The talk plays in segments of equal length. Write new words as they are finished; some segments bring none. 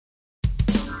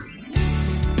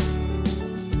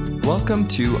Welcome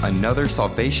to another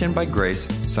Salvation by Grace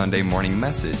Sunday morning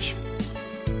message.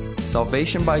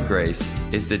 Salvation by Grace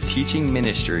is the teaching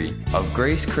ministry of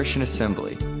Grace Christian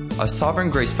Assembly, a Sovereign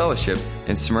Grace Fellowship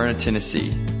in Smyrna,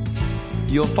 Tennessee.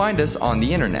 You'll find us on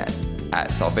the internet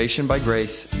at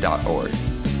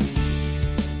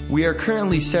salvationbygrace.org. We are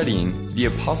currently studying the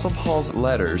Apostle Paul's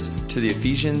letters to the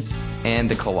Ephesians and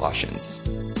the Colossians.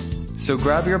 So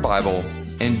grab your Bible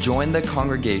and join the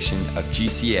congregation of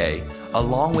GCA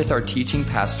along with our teaching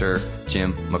pastor,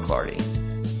 Jim McClarty.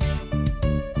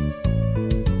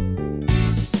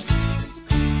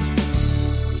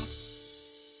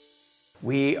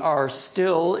 We are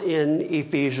still in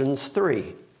Ephesians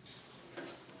 3.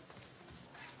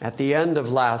 At the end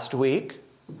of last week,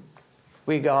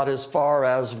 we got as far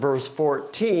as verse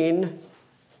 14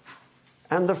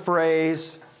 and the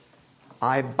phrase,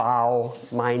 I bow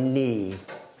my knee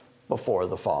before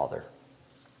the Father.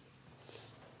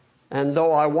 And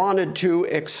though I wanted to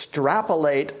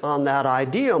extrapolate on that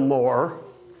idea more,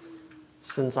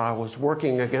 since I was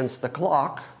working against the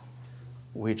clock,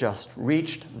 we just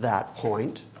reached that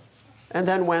point and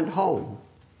then went home.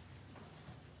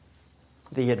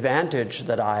 The advantage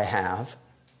that I have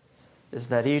is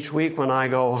that each week when I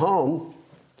go home,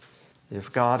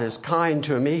 if God is kind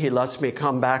to me, He lets me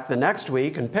come back the next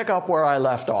week and pick up where I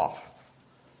left off.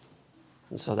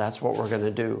 And so that's what we're going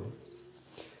to do.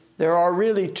 There are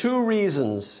really two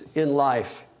reasons in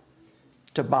life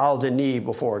to bow the knee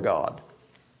before God.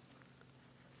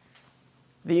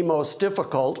 The most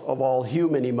difficult of all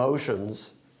human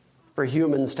emotions for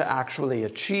humans to actually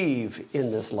achieve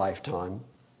in this lifetime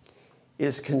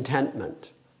is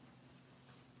contentment.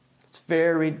 It's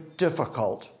very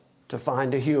difficult to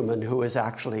find a human who is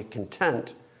actually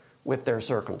content with their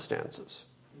circumstances.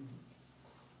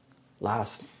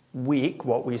 Last week,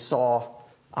 what we saw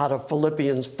out of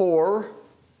Philippians 4,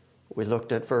 we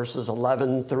looked at verses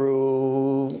 11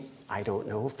 through,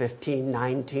 15,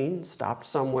 19, stopped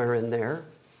somewhere in there.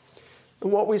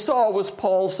 And what we saw was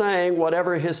Paul saying,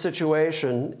 whatever his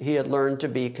situation, he had learned to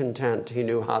be content. He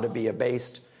knew how to be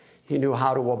abased. He knew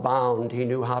how to abound. He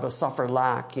knew how to suffer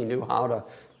lack. He knew how to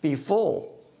be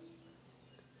full.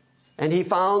 And he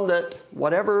found that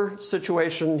whatever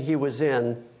situation he was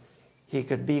in, he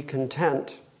could be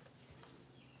content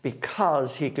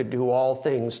because he could do all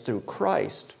things through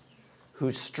Christ,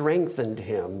 who strengthened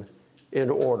him in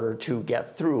order to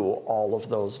get through all of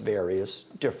those various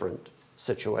different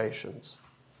situations.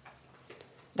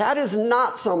 That is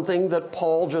not something that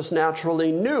Paul just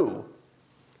naturally knew.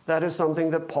 That is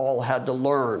something that Paul had to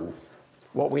learn.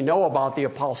 What we know about the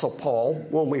Apostle Paul,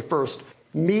 when we first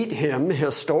meet him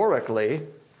historically,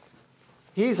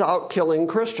 he's out killing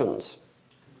Christians.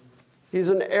 He's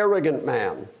an arrogant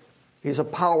man. He's a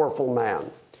powerful man.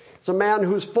 He's a man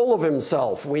who's full of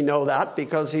himself. We know that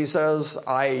because he says,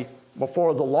 I,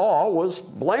 before the law, was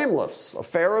blameless, a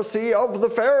Pharisee of the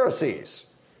Pharisees.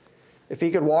 If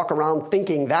he could walk around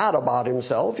thinking that about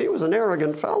himself, he was an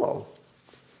arrogant fellow.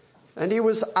 And he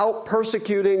was out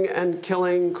persecuting and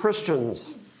killing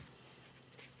Christians.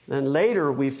 Then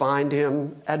later we find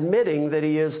him admitting that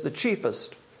he is the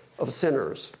chiefest of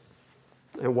sinners.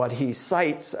 And what he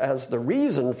cites as the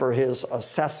reason for his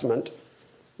assessment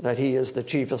that he is the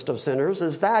chiefest of sinners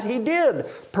is that he did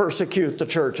persecute the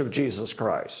church of Jesus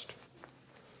Christ.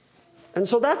 And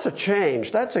so that's a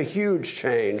change. That's a huge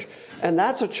change. And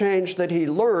that's a change that he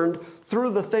learned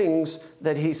through the things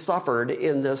that he suffered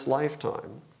in this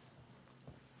lifetime.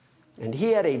 And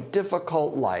he had a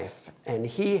difficult life, and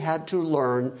he had to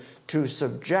learn to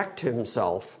subject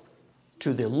himself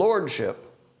to the lordship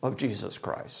of Jesus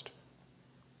Christ.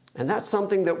 And that's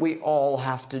something that we all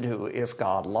have to do. If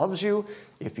God loves you,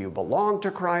 if you belong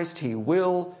to Christ, He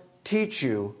will teach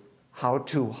you how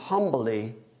to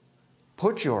humbly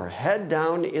put your head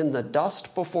down in the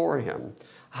dust before Him,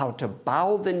 how to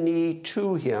bow the knee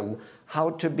to Him, how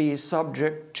to be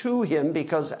subject to Him,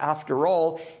 because after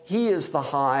all, He is the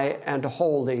high and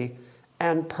holy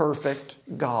and perfect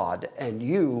God, and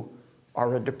you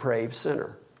are a depraved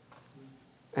sinner.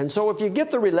 And so if you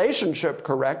get the relationship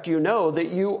correct, you know that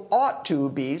you ought to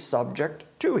be subject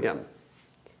to Him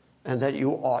and that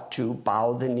you ought to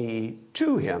bow the knee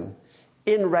to Him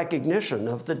in recognition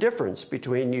of the difference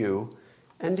between you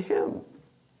and Him.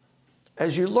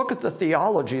 As you look at the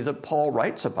theology that Paul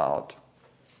writes about,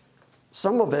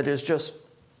 some of it is just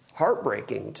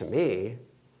heartbreaking to me.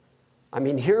 I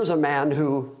mean, here's a man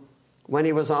who, when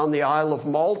he was on the Isle of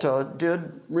Malta,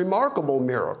 did remarkable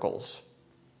miracles.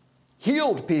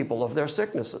 Healed people of their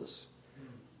sicknesses,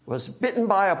 was bitten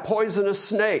by a poisonous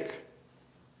snake.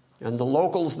 And the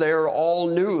locals there all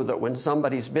knew that when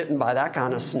somebody's bitten by that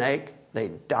kind of snake, they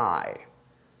die.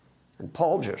 And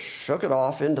Paul just shook it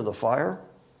off into the fire,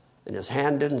 and his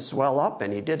hand didn't swell up,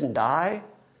 and he didn't die.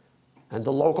 And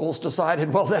the locals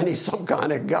decided, well, then he's some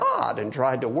kind of god, and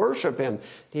tried to worship him.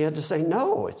 He had to say,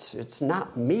 no, it's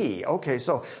not me. Okay,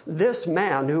 so this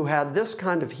man who had this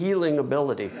kind of healing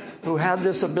ability, who had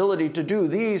this ability to do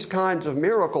these kinds of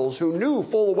miracles, who knew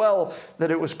full well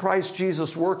that it was Christ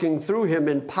Jesus working through him,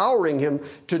 empowering him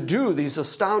to do these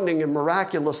astounding and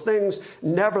miraculous things,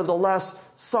 nevertheless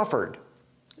suffered,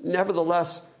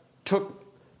 nevertheless took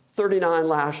 39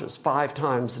 lashes 5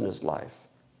 times in his life.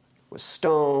 Was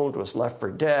stoned, was left for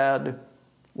dead,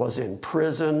 was in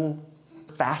prison,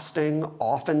 fasting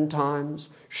oftentimes,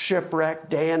 shipwrecked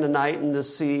day and a night in the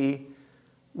sea,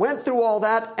 went through all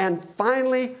that, and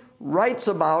finally writes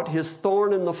about his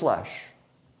thorn in the flesh,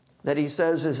 that he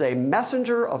says is a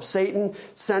messenger of Satan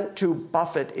sent to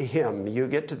buffet him. You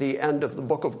get to the end of the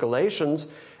book of Galatians,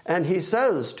 and he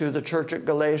says to the church at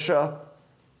Galatia,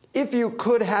 if you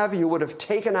could have, you would have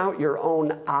taken out your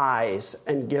own eyes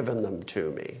and given them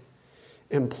to me.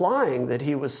 Implying that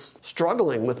he was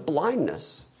struggling with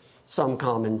blindness. Some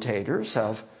commentators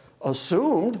have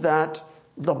assumed that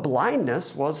the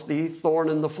blindness was the thorn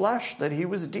in the flesh that he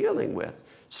was dealing with,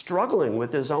 struggling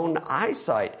with his own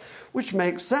eyesight, which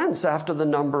makes sense after the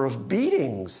number of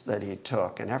beatings that he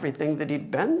took and everything that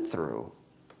he'd been through.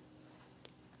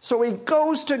 So he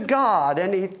goes to God,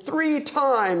 and he 3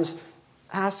 times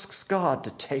asks God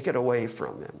to take it away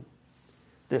from him.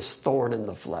 This thorn in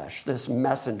the flesh, this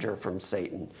messenger from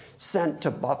Satan, sent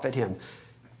to buffet him.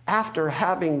 After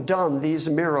having done these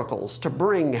miracles to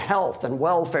bring health and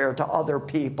welfare to other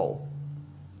people,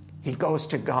 he goes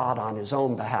to God on his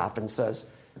own behalf and says,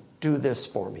 do this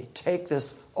for me. Take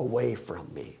this away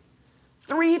from me.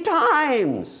 3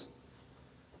 times.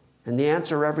 And the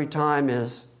answer every time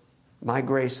is, my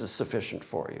grace is sufficient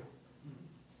for you.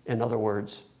 In other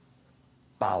words,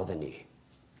 bow the knee.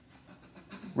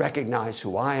 Recognize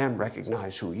who I am,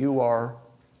 recognize who you are,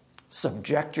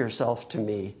 subject yourself to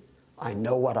me. I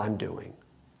know what I'm doing.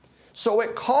 So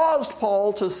it caused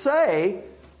Paul to say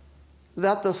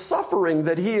that the suffering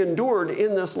that he endured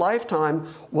in this lifetime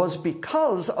was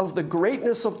because of the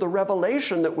greatness of the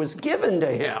revelation that was given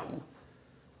to him.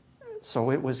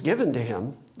 So it was given to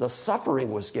him, the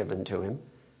suffering was given to him,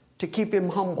 to keep him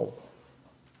humble,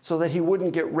 so that he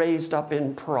wouldn't get raised up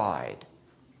in pride.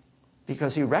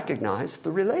 Because he recognized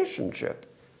the relationship,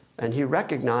 and he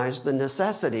recognized the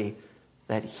necessity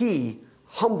that he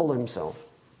humble himself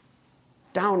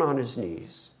down on his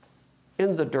knees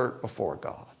in the dirt before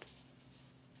God.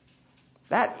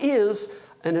 That is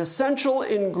an essential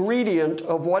ingredient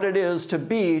of what it is to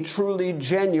be truly,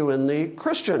 genuinely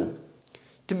Christian.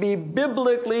 To be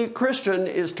biblically Christian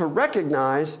is to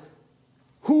recognize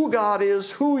who God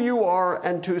is, who you are,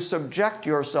 and to subject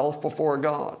yourself before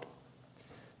God.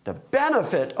 The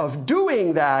benefit of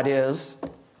doing that is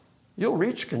you'll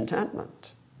reach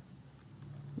contentment.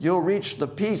 You'll reach the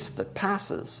peace that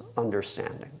passes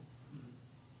understanding.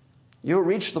 You'll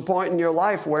reach the point in your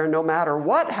life where no matter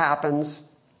what happens,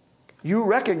 you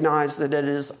recognize that it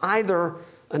is either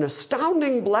an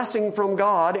astounding blessing from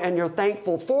God and you're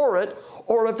thankful for it,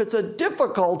 or if it's a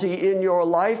difficulty in your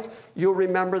life, you'll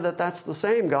remember that that's the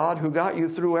same God who got you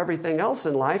through everything else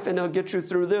in life, and he'll get you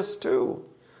through this too.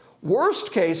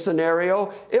 Worst case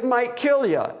scenario, it might kill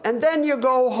you, and then you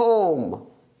go home.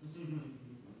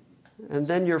 And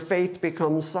then your faith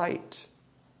becomes sight.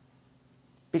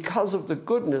 Because of the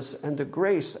goodness and the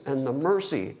grace and the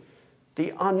mercy,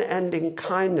 the unending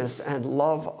kindness and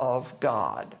love of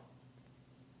God.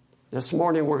 This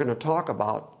morning we're going to talk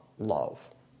about love.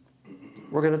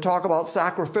 We're going to talk about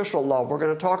sacrificial love. We're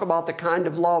going to talk about the kind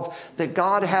of love that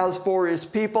God has for his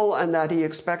people and that he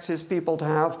expects his people to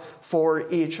have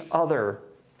for each other.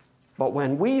 But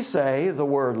when we say the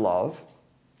word love,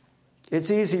 it's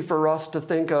easy for us to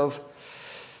think of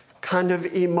kind of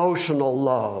emotional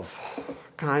love,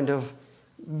 kind of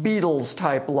Beatles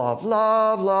type love.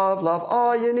 Love, love, love.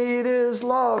 All you need is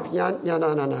love. Ya, ya,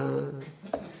 na, na, na.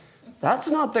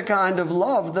 That's not the kind of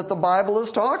love that the Bible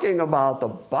is talking about. The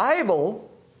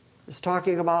Bible is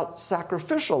talking about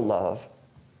sacrificial love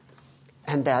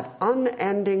and that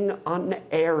unending,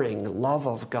 unerring love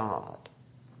of God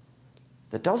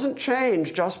that doesn't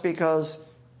change just because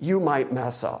you might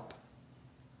mess up.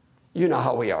 You know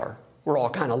how we are. We're all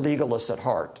kind of legalists at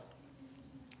heart.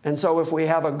 And so if we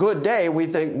have a good day, we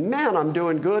think, man, I'm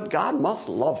doing good. God must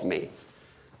love me.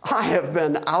 I have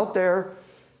been out there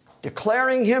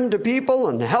declaring him to people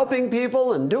and helping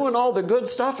people and doing all the good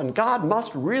stuff, and God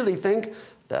must really think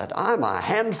that I'm a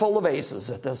handful of aces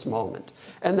at this moment.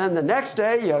 And then the next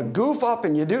day you goof up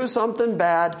and you do something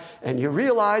bad and you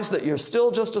realize that you're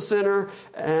still just a sinner.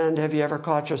 And have you ever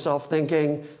caught yourself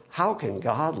thinking, how can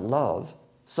God love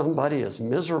somebody as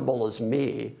miserable as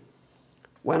me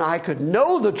when I could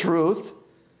know the truth?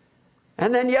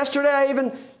 And then yesterday I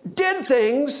even did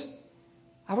things.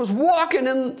 I was walking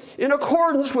in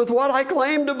accordance with what I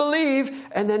claimed to believe.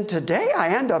 And then today I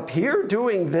end up here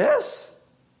doing this.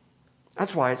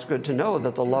 That's why it's good to know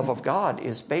that the love of God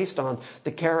is based on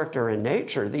the character and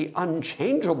nature, the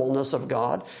unchangeableness of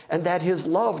God, and that his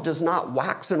love does not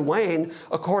wax and wane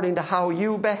according to how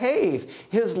you behave.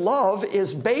 His love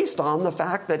is based on the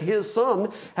fact that his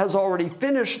Son has already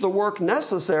finished the work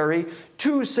necessary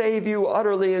to save you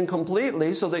utterly and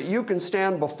completely so that you can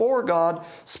stand before God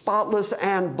spotless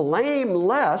and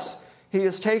blameless. He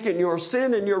has taken your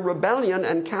sin and your rebellion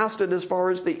and cast it as far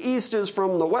as the east is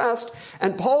from the west.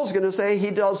 And Paul's going to say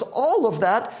he does all of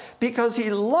that because he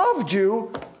loved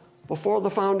you before the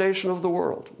foundation of the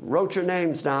world. Wrote your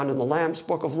names down in the Lamb's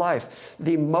Book of Life.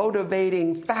 The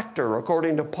motivating factor,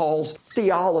 according to Paul's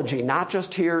theology, not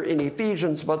just here in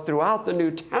Ephesians, but throughout the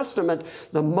New Testament,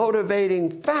 the motivating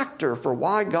factor for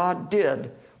why God did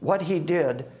what he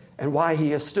did and why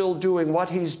he is still doing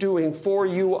what he's doing for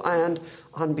you and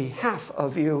on behalf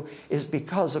of you is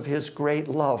because of his great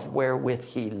love wherewith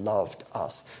he loved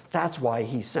us. That's why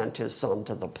he sent his Son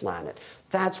to the planet.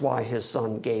 That's why his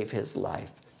Son gave his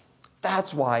life.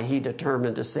 That's why he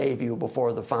determined to save you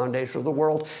before the foundation of the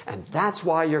world. And that's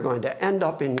why you're going to end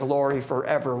up in glory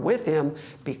forever with him,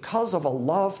 because of a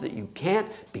love that you can't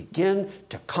begin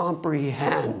to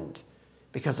comprehend,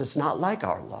 because it's not like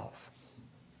our love.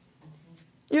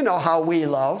 You know how we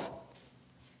love.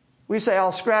 We say,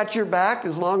 I'll scratch your back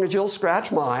as long as you'll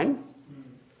scratch mine.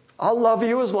 I'll love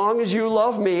you as long as you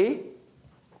love me.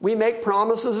 We make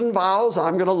promises and vows.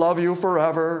 I'm going to love you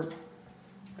forever.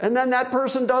 And then that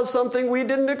person does something we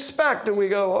didn't expect. And we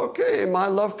go, okay, my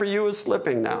love for you is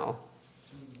slipping now.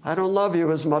 I don't love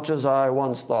you as much as I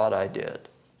once thought I did.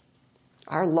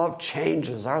 Our love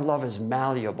changes. Our love is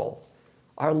malleable.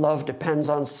 Our love depends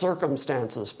on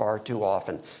circumstances far too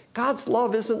often. God's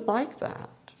love isn't like that.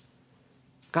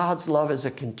 God's love is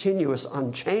a continuous,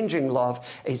 unchanging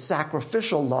love, a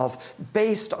sacrificial love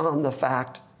based on the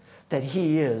fact that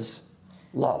he is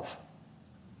love.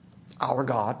 Our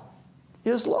God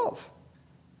is love.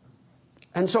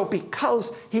 And so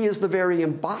because he is the very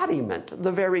embodiment,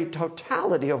 the very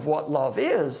totality of what love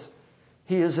is,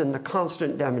 he is in the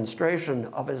constant demonstration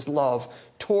of his love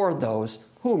toward those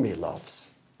whom he loves.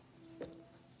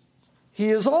 He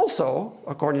is also,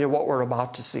 according to what we're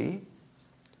about to see,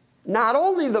 not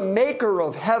only the maker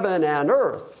of heaven and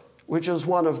earth, which is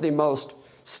one of the most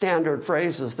standard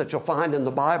phrases that you'll find in the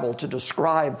Bible to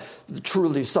describe the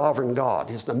truly sovereign God.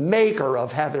 He's the maker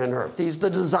of heaven and earth. He's the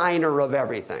designer of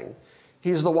everything.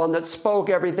 He's the one that spoke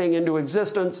everything into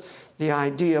existence. The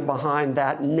idea behind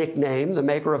that nickname, the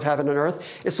maker of heaven and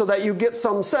earth, is so that you get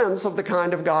some sense of the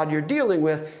kind of God you're dealing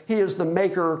with. He is the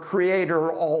maker,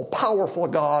 creator, all-powerful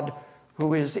God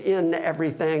who is in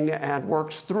everything and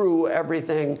works through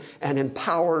everything and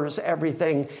empowers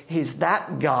everything. He's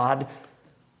that God.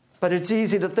 But it's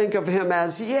easy to think of him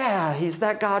as, yeah, he's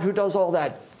that God who does all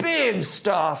that big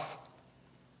stuff.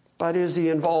 But is he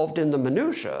involved in the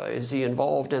minutia? Is he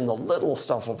involved in the little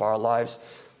stuff of our lives?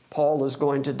 Paul is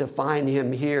going to define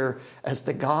him here as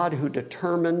the God who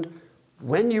determined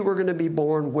when you were going to be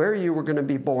born, where you were going to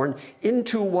be born,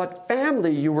 into what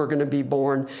family you were going to be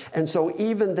born. And so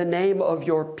even the name of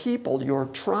your people, your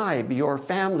tribe, your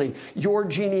family, your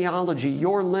genealogy,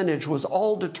 your lineage was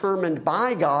all determined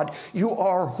by God. You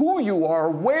are who you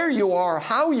are, where you are,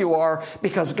 how you are,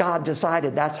 because God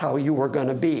decided that's how you were going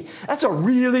to be. That's a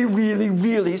really, really,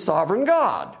 really sovereign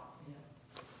God.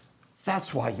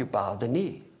 That's why you bow the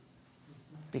knee,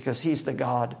 because he's the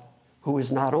God who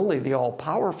is not only the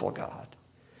all-powerful God,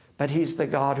 but he's the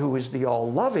God who is the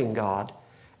all-loving God,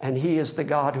 and he is the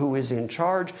God who is in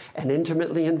charge and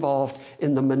intimately involved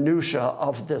in the minutia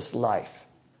of this life,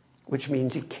 which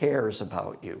means he cares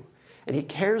about you, and he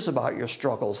cares about your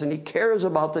struggles, and he cares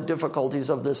about the difficulties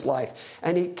of this life,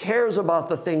 and he cares about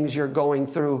the things you're going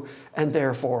through, and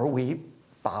therefore we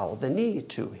bow the knee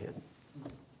to him.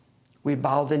 We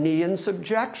bow the knee in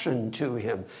subjection to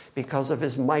him because of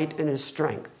his might and his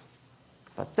strength.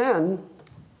 But then,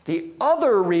 the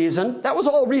other reason, that was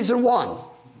all reason one.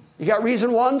 You got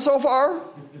reason one so far?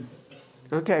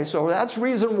 Okay, so that's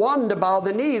reason one to bow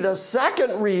the knee. The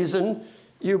second reason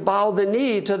you bow the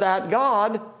knee to that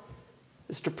God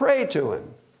is to pray to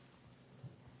him,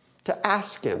 to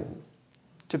ask him,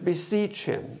 to beseech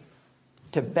him,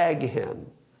 to beg him,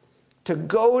 to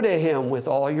go to him with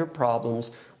all your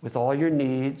problems, with all your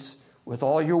needs, with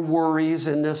all your worries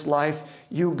in this life.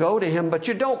 You go to him, but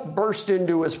you don't burst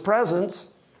into his presence.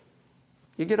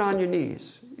 You get on your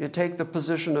knees. You take the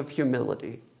position of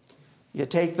humility. You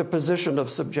take the position of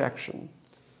subjection.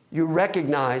 You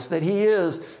recognize that he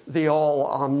is the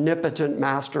all-omnipotent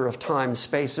master of time,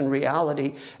 space, and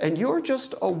reality, and you're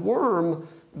just a worm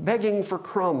begging for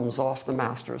crumbs off the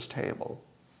master's table.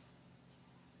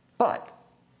 But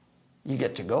you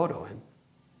get to go to him.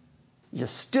 You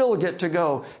still get to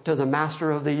go to the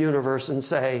master of the universe and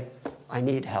say, I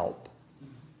need help.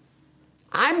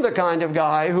 I'm the kind of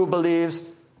guy who believes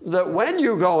that when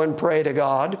you go and pray to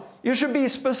God, you should be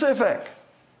specific.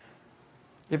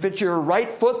 If it's your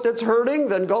right foot that's hurting,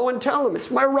 then go and tell him,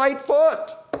 it's my right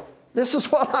foot. This is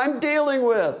what I'm dealing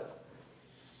with.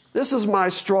 This is my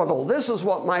struggle. This is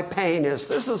what my pain is.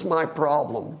 This is my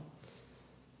problem.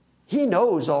 He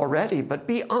knows already, but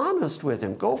be honest with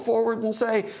him. Go forward and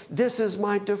say, this is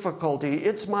my difficulty.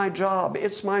 It's my job.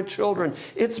 It's my children.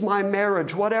 It's my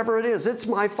marriage. Whatever it is. It's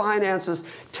my finances.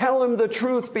 Tell him the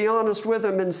truth. Be honest with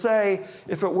him and say,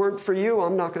 if it weren't for you,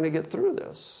 I'm not going to get through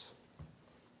this.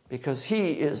 Because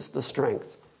he is the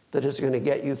strength that is going to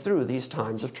get you through these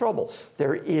times of trouble.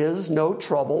 There is no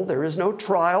trouble. There is no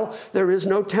trial. There is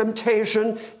no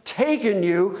temptation taken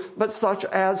you, but such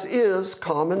as is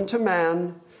common to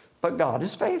man. But God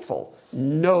is faithful.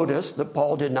 Notice that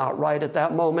Paul did not write at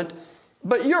that moment,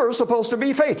 but you're supposed to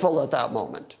be faithful at that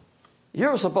moment.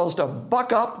 You're supposed to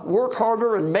buck up, work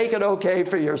harder, and make it okay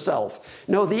for yourself.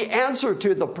 No, the answer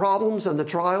to the problems and the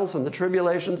trials and the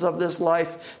tribulations of this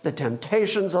life, the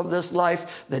temptations of this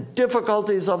life, the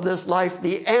difficulties of this life,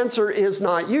 the answer is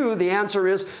not you. The answer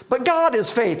is, but God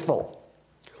is faithful,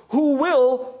 who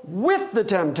will, with the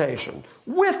temptation,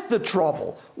 with the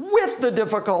trouble, with the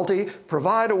difficulty,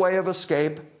 provide a way of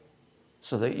escape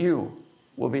so that you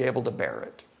will be able to bear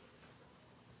it.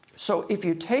 So if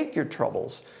you take your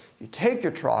troubles, you take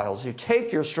your trials, you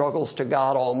take your struggles to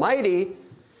God Almighty,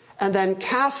 and then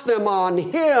cast them on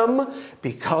him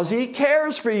because he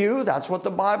cares for you. That's what the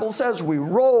Bible says. We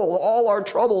roll all our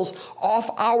troubles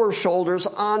off our shoulders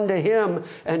onto him,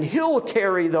 and he'll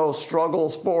carry those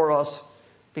struggles for us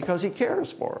because he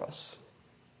cares for us.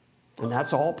 And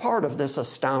that's all part of this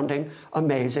astounding,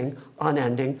 amazing,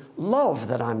 unending love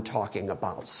that I'm talking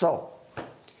about. So,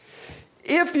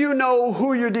 if you know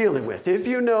who you're dealing with, if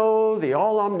you know the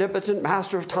all-omnipotent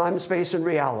master of time, space, and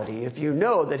reality, if you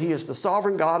know that he is the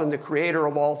sovereign God and the creator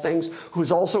of all things,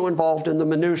 who's also involved in the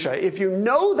minutiae, if you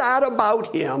know that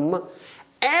about him,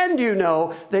 and you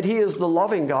know that he is the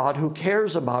loving God who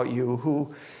cares about you,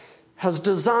 who has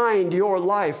designed your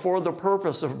life for the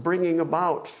purpose of bringing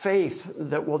about faith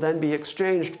that will then be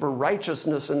exchanged for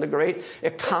righteousness in the great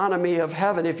economy of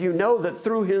heaven. If you know that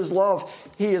through his love,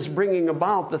 he is bringing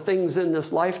about the things in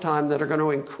this lifetime that are going to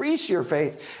increase your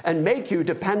faith and make you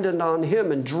dependent on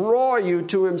him and draw you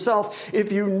to himself.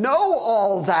 If you know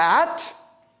all that,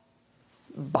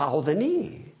 bow the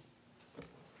knee.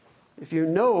 If you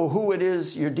know who it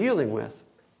is you're dealing with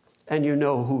and you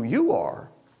know who you are,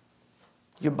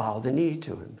 you bow the knee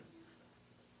to him.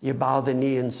 You bow the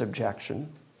knee in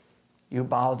subjection. You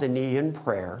bow the knee in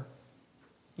prayer.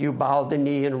 You bow the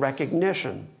knee in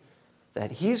recognition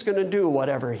that he's going to do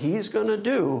whatever he's going to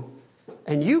do,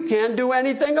 and you can't do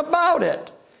anything about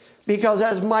it. Because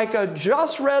as Micah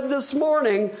just read this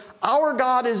morning, our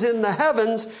God is in the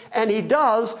heavens, and he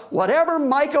does whatever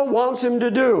Micah wants him to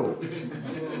do.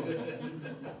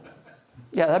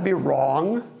 Yeah, that'd be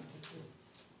wrong.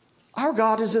 Our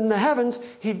God is in the heavens.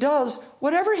 He does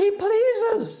whatever he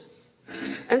pleases.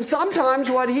 And sometimes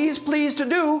what he's pleased to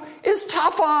do is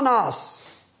tough on us.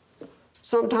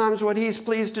 Sometimes what he's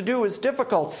pleased to do is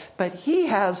difficult. But he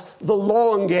has the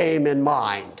long game in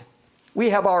mind. We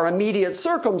have our immediate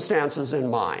circumstances in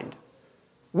mind.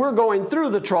 We're going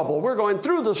through the trouble. We're going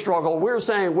through the struggle. We're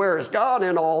saying, where is God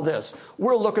in all this?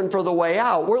 We're looking for the way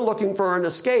out. We're looking for an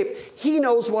escape. He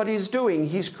knows what he's doing.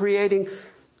 He's creating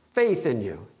faith in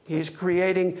you. He's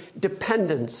creating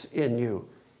dependence in you.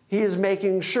 He is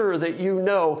making sure that you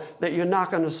know that you're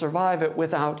not going to survive it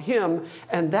without him.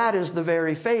 And that is the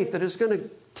very faith that is going to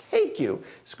take you.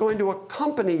 It's going to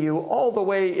accompany you all the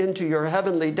way into your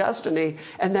heavenly destiny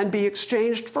and then be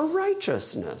exchanged for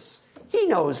righteousness. He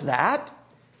knows that.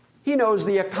 He knows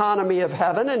the economy of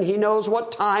heaven, and he knows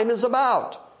what time is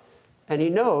about. And he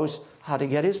knows how to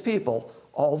get his people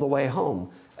all the way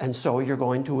home. And so you're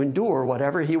going to endure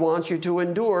whatever he wants you to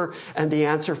endure. And the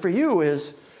answer for you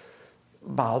is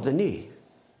bow the knee.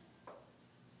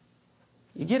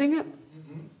 You getting it?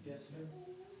 Mm-hmm. Yes, sir.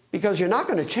 Because you're not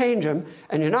going to change him,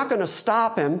 and you're not going to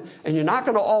stop him, and you're not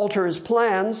going to alter his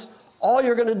plans. all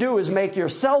you're going to do is make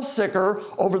yourself sicker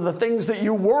over the things that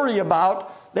you worry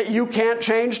about that you can't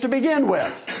change to begin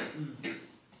with.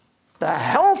 The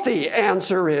healthy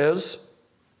answer is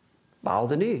bow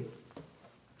the knee.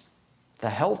 The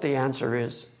healthy answer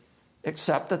is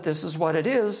accept that this is what it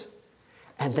is,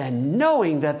 and then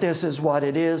knowing that this is what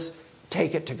it is,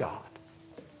 take it to God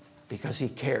because He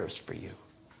cares for you.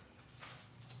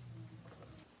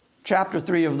 Chapter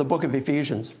 3 of the book of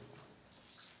Ephesians,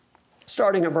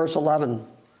 starting at verse 11.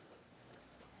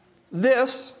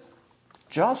 This,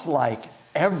 just like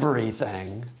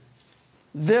everything,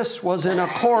 this was in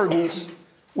accordance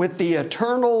with the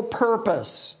eternal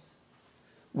purpose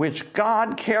which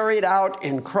God carried out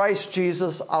in Christ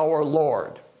Jesus our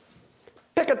Lord.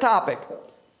 Pick a topic,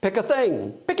 pick a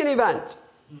thing, pick an event,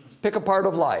 pick a part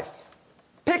of life.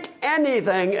 Pick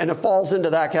anything and it falls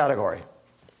into that category.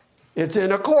 It's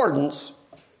in accordance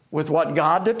with what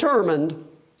God determined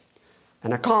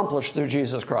and accomplished through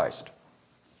Jesus Christ.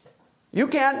 You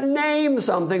can't name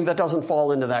something that doesn't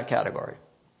fall into that category.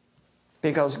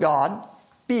 Because God,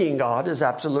 being God, is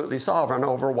absolutely sovereign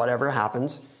over whatever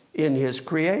happens in His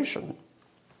creation.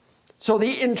 So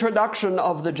the introduction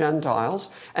of the Gentiles,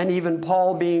 and even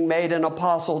Paul being made an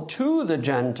apostle to the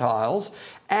Gentiles,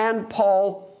 and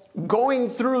Paul going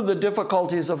through the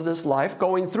difficulties of this life,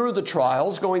 going through the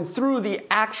trials, going through the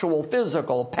actual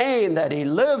physical pain that he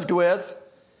lived with,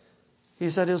 he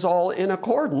said is all in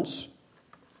accordance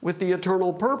with the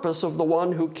eternal purpose of the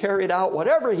one who carried out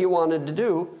whatever he wanted to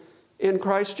do in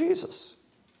Christ Jesus.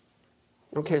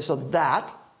 Okay, so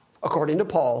that, according to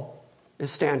Paul, is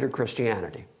standard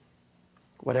Christianity.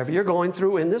 Whatever you're going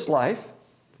through in this life,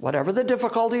 whatever the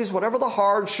difficulties, whatever the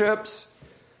hardships,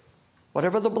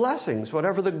 whatever the blessings,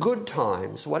 whatever the good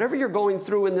times, whatever you're going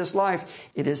through in this life,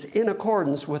 it is in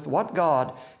accordance with what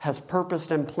God has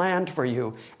purposed and planned for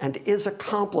you and is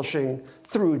accomplishing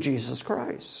through Jesus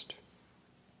Christ.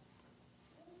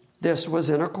 This was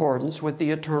in accordance with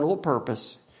the eternal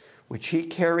purpose which He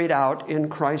carried out in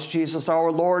Christ Jesus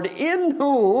our Lord, in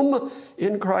whom,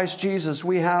 in Christ Jesus,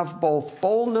 we have both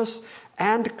boldness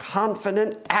and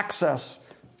confident access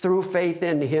through faith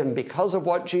in Him. Because of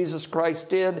what Jesus Christ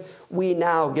did, we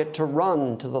now get to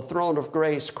run to the throne of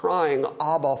grace crying,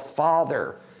 Abba,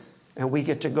 Father. And we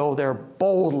get to go there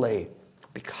boldly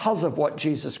because of what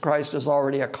Jesus Christ has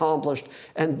already accomplished.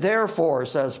 And therefore,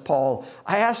 says Paul,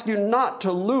 I ask you not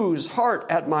to lose heart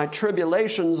at my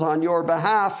tribulations on your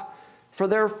behalf, for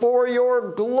they're for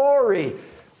your glory.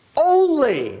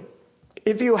 Only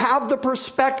if you have the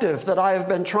perspective that I have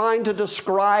been trying to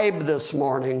describe this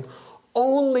morning,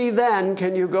 only then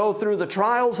can you go through the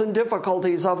trials and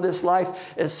difficulties of this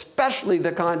life, especially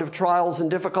the kind of trials and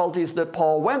difficulties that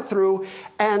Paul went through,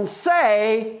 and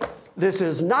say, this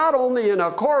is not only in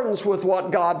accordance with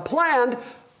what God planned,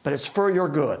 but it's for your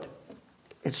good.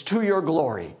 It's to your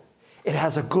glory. It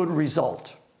has a good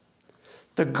result.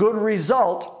 The good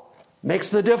result makes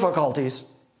the difficulties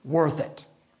worth it.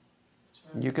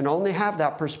 You can only have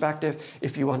that perspective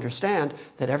if you understand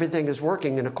that everything is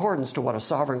working in accordance to what a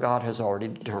sovereign God has already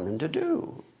determined to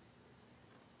do.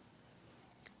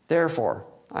 Therefore,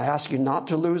 I ask you not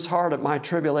to lose heart at my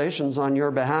tribulations on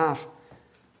your behalf,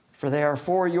 for they are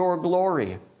for your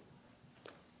glory.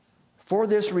 For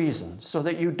this reason, so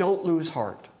that you don't lose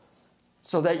heart,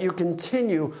 so that you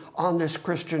continue on this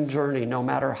Christian journey, no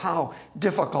matter how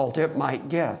difficult it might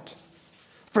get.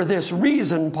 For this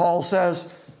reason, Paul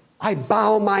says, I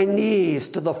bow my knees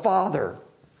to the Father.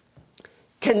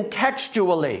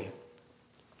 Contextually,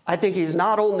 I think he's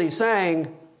not only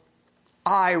saying,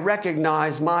 I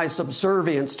recognize my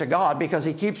subservience to God, because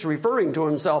he keeps referring to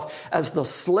himself as the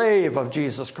slave of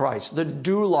Jesus Christ, the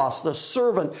doulos, the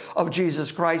servant of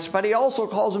Jesus Christ, but he also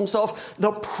calls himself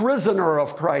the prisoner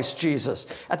of Christ Jesus.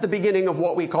 At the beginning of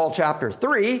what we call chapter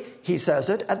 3, he says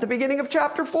it. At the beginning of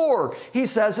chapter 4, he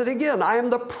says it again. I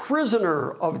am the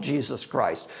prisoner of Jesus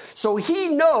Christ. So he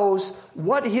knows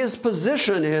what his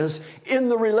position is in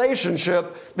the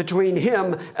relationship between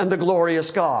him and the glorious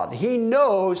God. He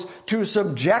knows to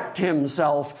subject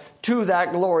himself to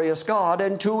that glorious God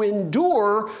and to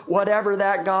endure whatever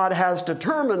that God has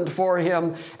determined for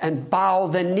him and bow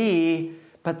the knee.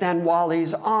 But then while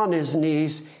he's on his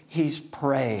knees, he's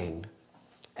praying.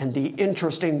 And the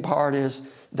interesting part is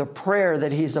the prayer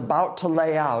that he's about to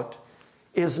lay out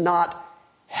is not,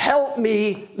 help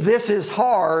me, this is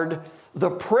hard. The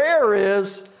prayer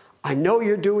is, I know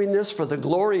you're doing this for the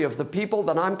glory of the people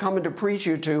that I'm coming to preach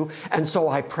you to, and so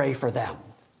I pray for them.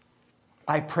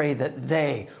 I pray that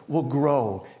they will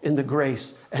grow in the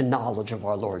grace and knowledge of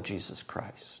our Lord Jesus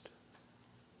Christ.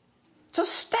 It's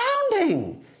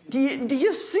astounding. Do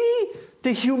you see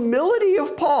the humility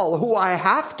of Paul, who I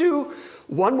have to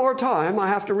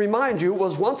remind you,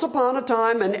 was once upon a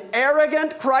time an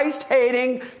arrogant,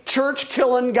 Christ-hating,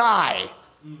 church-killing guy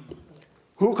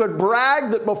who could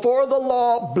brag that before the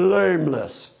law,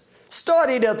 blameless.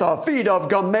 Studied at the feet of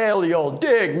Gamaliel,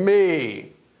 dig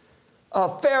me. A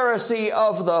Pharisee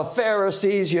of the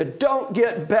Pharisees, you don't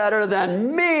get better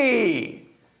than me.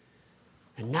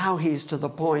 And now he's to the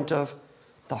point of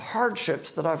the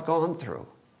hardships that I've gone through.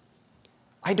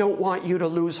 I don't want you to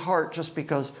lose heart just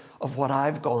because of what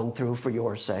I've gone through for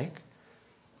your sake.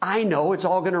 I know it's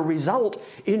all going to result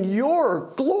in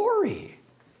your glory.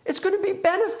 It's going to be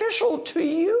beneficial to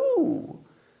you.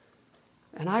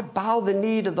 And I bow the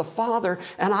knee to the Father,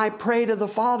 and I pray to the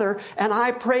Father, and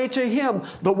I pray to Him,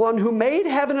 the one who made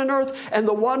heaven and earth, and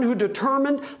the one who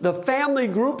determined the family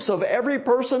groups of every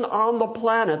person on the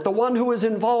planet, the one who is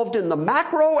involved in the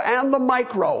macro and the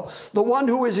micro, the one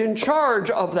who is in charge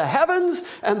of the heavens,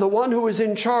 and the one who is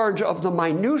in charge of the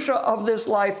minutia of this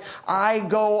life. I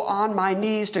go on my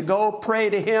knees to go pray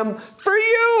to Him for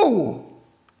you,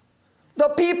 the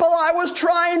people I was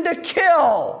trying to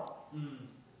kill.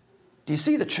 Do you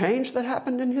see the change that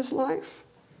happened in his life?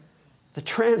 The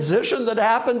transition that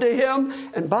happened to him?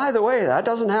 And by the way, that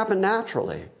doesn't happen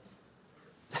naturally.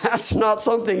 That's not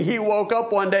something he woke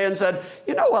up one day and said,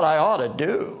 you know what I ought to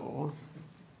do?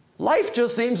 Life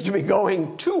just seems to be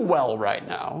going too well right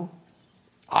now.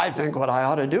 I think what I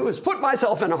ought to do is put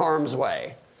myself in harm's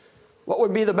way. What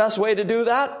would be the best way to do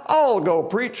that? I'll go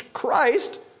preach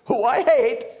Christ, who I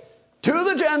hate, to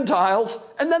the Gentiles,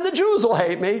 and then the Jews will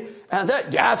hate me. And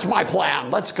that's my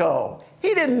plan. Let's go.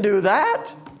 He didn't do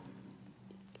that.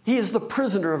 He is the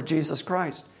prisoner of Jesus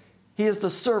Christ. He is the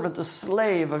servant, the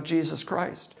slave of Jesus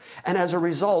Christ. And as a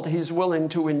result, he's willing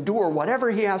to endure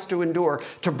whatever he has to endure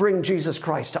to bring Jesus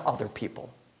Christ to other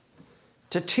people,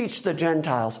 to teach the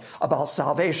Gentiles about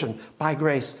salvation by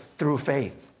grace through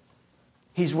faith.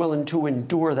 He's willing to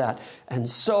endure that. And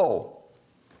so,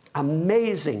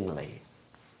 amazingly,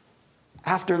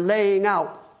 after laying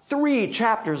out 3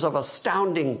 chapters of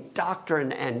astounding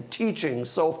doctrine and teaching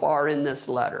so far in this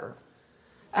letter,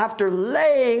 after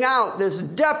laying out this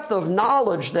depth of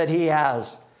knowledge that he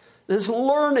has, this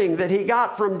learning that he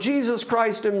got from Jesus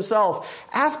Christ himself,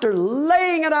 after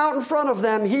laying it out in front of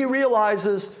them, he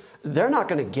realizes they're not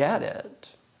going to get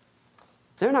it.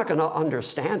 They're not going to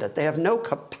understand it. They have no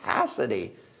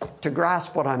capacity to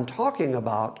grasp what I'm talking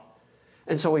about.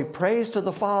 And so he prays to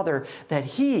the Father that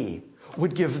he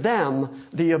would give them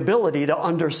the ability to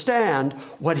understand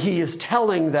what he is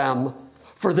telling them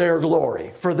for their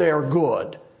glory, for their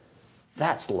good.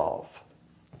 That's love.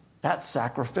 That's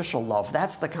sacrificial love.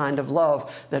 That's the kind of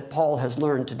love that Paul has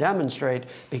learned to demonstrate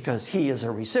because he is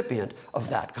a recipient of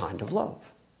that kind of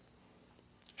love.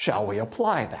 Shall we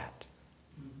apply that?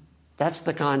 That's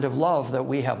the kind of love that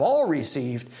we have all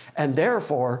received, and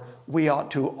therefore we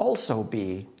ought to also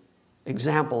be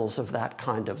examples of that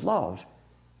kind of love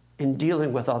in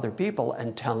dealing with other people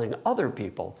and telling other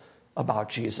people about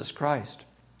Jesus Christ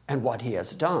and what he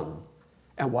has done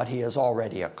and what he has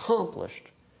already accomplished.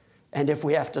 And if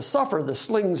we have to suffer the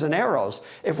slings and arrows,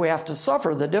 if we have to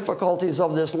suffer the difficulties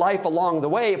of this life along the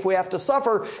way, if we have to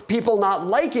suffer people not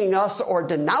liking us or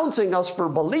denouncing us for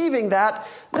believing that,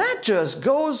 that just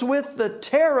goes with the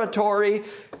territory.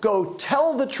 Go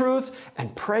tell the truth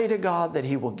and pray to God that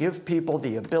he will give people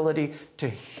the ability to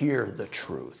hear the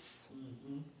truth.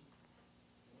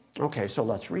 Okay, so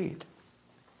let's read.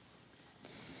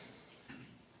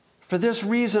 For this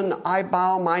reason, I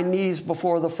bow my knees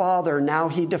before the Father. Now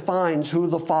he defines who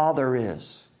the Father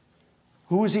is.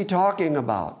 Who is he talking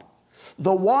about?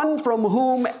 The one from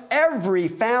whom every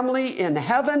family in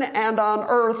heaven and on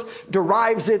earth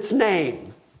derives its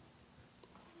name.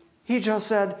 He just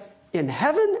said, in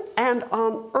heaven and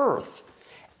on earth,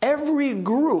 every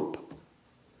group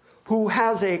who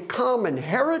has a common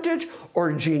heritage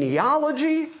or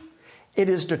genealogy, it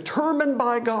is determined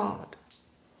by God.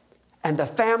 And the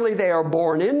family they are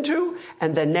born into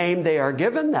and the name they are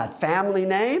given, that family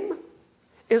name,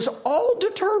 is all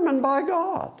determined by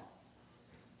God.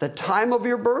 The time of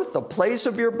your birth, the place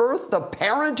of your birth, the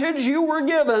parentage you were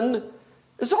given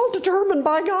is all determined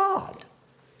by God.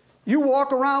 You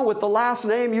walk around with the last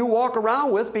name you walk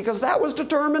around with because that was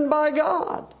determined by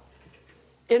God.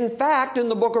 In fact, in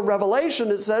the book of Revelation,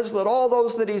 it says that all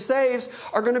those that he saves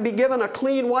are going to be given a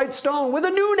clean white stone with a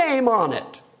new name on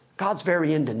it. God's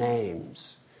very into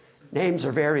names. Names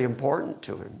are very important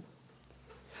to him.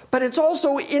 But it's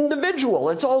also individual.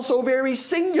 It's also very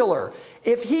singular.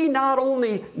 If he not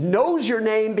only knows your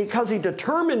name because he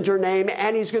determined your name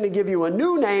and he's going to give you a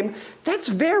new name, that's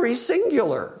very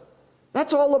singular.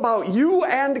 That's all about you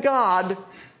and God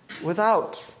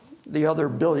without the other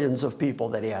billions of people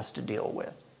that he has to deal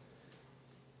with.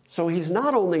 So he's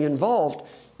not only involved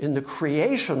in the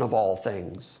creation of all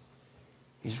things,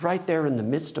 he's right there in the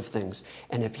midst of things.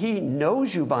 And if he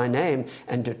knows you by name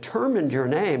and determined your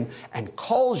name and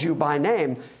calls you by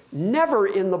name, never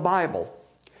in the Bible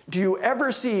do you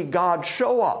ever see God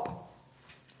show up,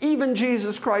 even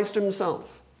Jesus Christ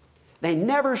himself. They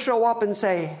never show up and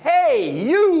say, "Hey,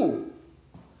 you!"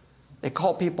 They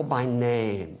call people by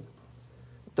name.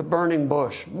 The burning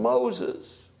bush,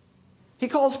 Moses, he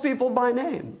calls people by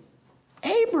name.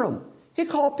 Abram, he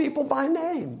called people by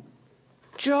name.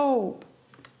 Job,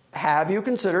 have you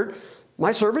considered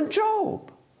my servant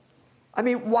Job? I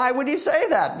mean, why would he say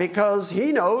that? Because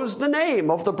he knows the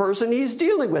name of the person he's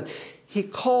dealing with. He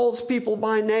calls people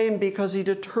by name because he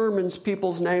determines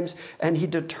people's names, and he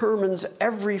determines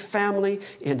every family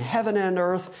in heaven and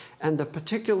earth and the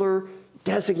particular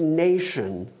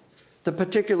designation, the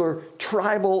particular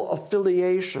tribal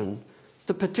affiliation,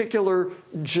 the particular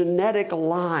genetic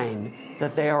line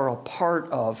that they are a part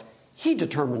of. He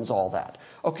determines all that.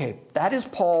 Okay, that is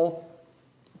Paul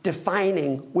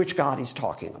defining which God he's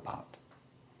talking about.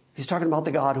 He's talking about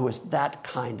the God who has that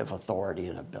kind of authority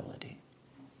and ability.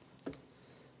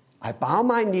 I bow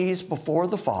my knees before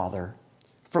the Father,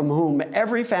 from whom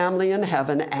every family in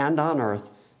heaven and on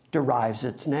earth derives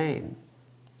its name.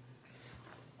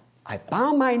 I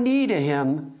bow my knee to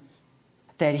him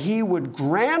that he would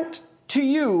grant to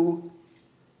you,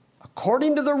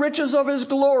 according to the riches of his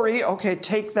glory. Okay,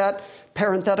 take that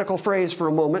parenthetical phrase for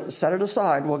a moment and set it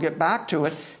aside. We'll get back to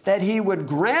it. That he would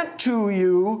grant to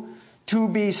you to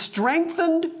be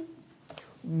strengthened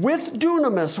with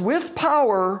dunamis, with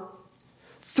power,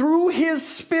 through his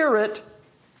Spirit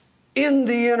in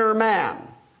the inner man.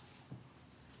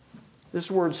 This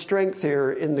word strength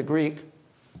here in the Greek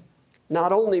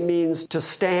not only means to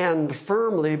stand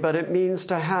firmly, but it means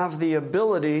to have the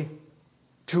ability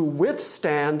to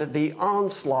withstand the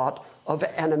onslaught of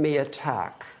enemy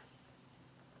attack.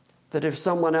 That if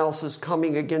someone else is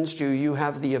coming against you, you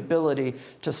have the ability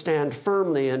to stand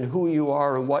firmly in who you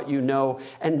are and what you know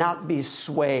and not be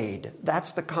swayed.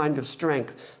 That's the kind of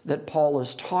strength that Paul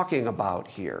is talking about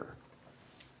here.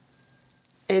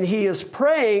 And he is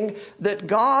praying that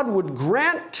God would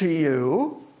grant to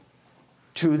you,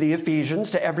 to the Ephesians,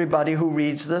 to everybody who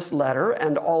reads this letter,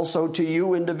 and also to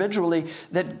you individually,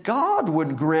 that God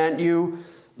would grant you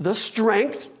the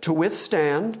strength to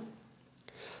withstand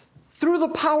through the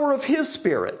power of his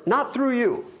Spirit, not through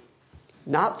you,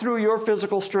 not through your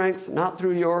physical strength, not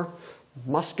through your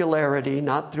muscularity,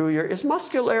 not through your... Is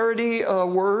muscularity a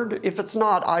word? If it's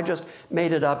not, I just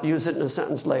made it up. Use it in a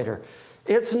sentence later.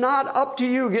 It's not up to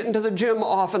you getting to the gym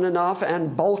often enough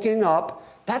and bulking up.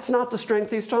 That's not the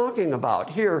strength he's talking about.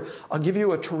 Here, I'll give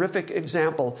you a terrific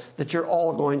example that you're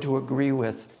all going to agree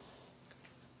with.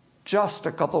 Just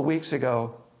a couple of weeks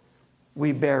ago,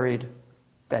 we buried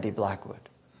Betty Blackwood.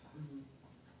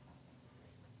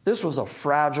 This was a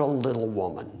fragile little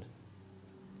woman.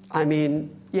 I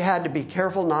mean, you had to be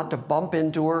careful not to bump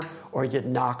into her or you'd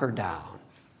knock her down.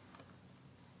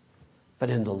 But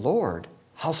in the Lord,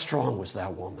 how strong was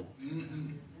that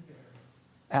woman?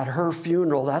 At her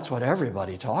funeral, that's what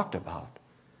everybody talked about,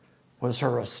 was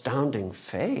her astounding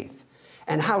faith.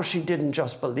 And how she didn't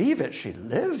just believe it, she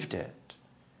lived it.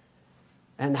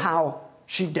 And how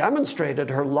she demonstrated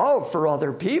her love for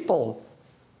other people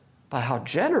by how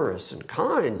generous and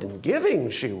kind and giving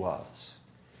she was.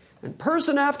 And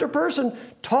person after person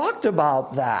talked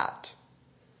about that.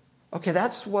 Okay,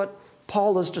 that's what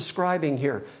Paul is describing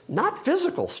here. Not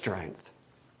physical strength.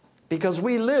 Because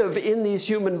we live in these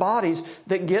human bodies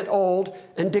that get old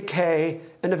and decay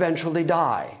and eventually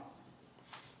die.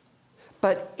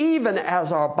 But even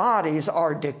as our bodies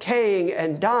are decaying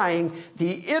and dying,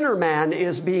 the inner man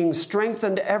is being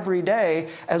strengthened every day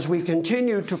as we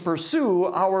continue to pursue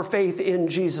our faith in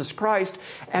Jesus Christ.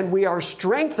 And we are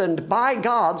strengthened by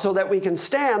God so that we can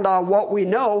stand on what we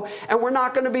know, and we're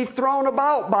not going to be thrown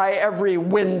about by every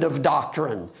wind of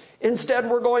doctrine. Instead,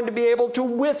 we're going to be able to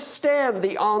withstand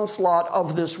the onslaught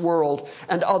of this world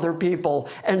and other people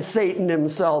and Satan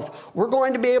himself. We're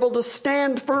going to be able to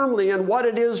stand firmly in what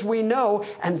it is we know,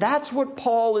 and that's what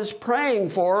Paul is praying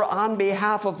for on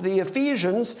behalf of the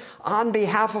Ephesians, on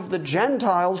behalf of the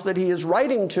Gentiles that he is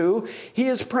writing to. He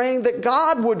is praying that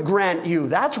God would grant you.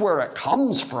 That's where it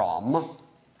comes from.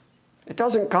 It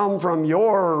doesn't come from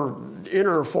your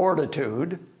inner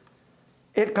fortitude.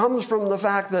 It comes from the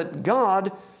fact that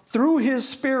God, through his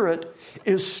Spirit,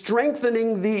 is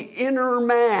strengthening the inner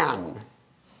man.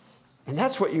 And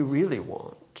that's what you really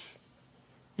want.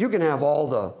 You can have all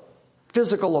the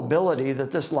physical ability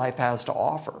that this life has to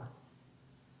offer.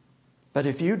 But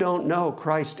if you don't know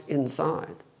Christ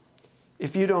inside,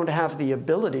 if you don't have the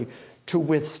ability to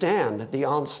withstand the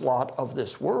onslaught of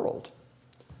this world,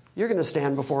 you're going to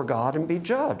stand before God and be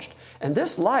judged. And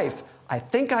this life, I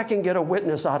think I can get a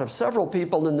witness out of several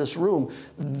people in this room,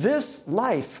 this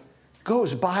life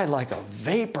goes by like a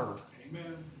vapor.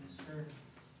 Amen. Yes, sir.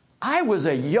 I was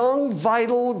a young,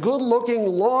 vital, good-looking,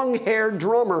 long-haired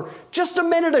drummer just a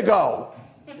minute ago.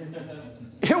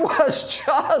 It was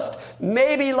just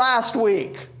maybe last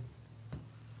week.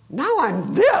 Now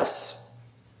I'm this,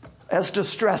 as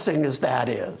distressing as that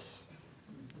is.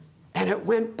 And it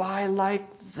went by like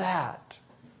that.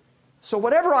 So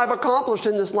whatever I've accomplished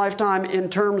in this lifetime in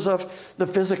terms of the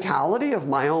physicality of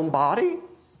my own body,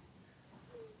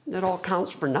 it all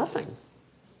counts for nothing.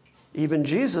 Even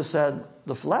Jesus said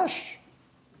the flesh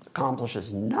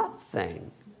accomplishes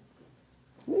nothing.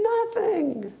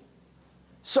 Nothing.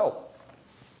 So,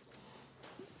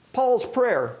 Paul's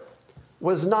prayer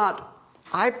was not,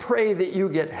 I pray that you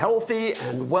get healthy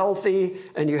and wealthy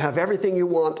and you have everything you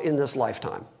want in this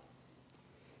lifetime.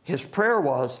 His prayer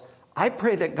was, I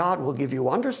pray that God will give you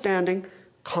understanding,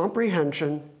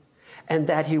 comprehension, and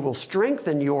that he will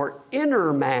strengthen your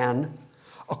inner man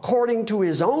according to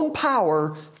his own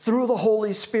power through the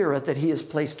Holy Spirit that he has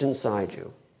placed inside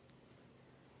you.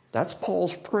 That's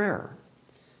Paul's prayer.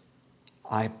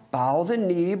 I bow the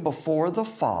knee before the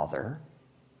Father,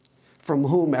 from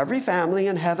whom every family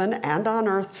in heaven and on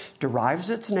earth derives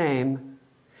its name,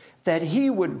 that he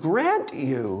would grant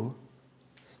you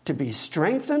to be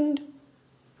strengthened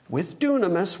with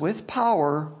dunamis, with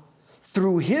power,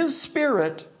 through his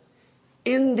Spirit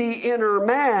in the inner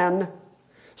man,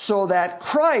 so that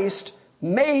Christ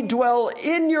may dwell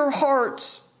in your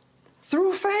hearts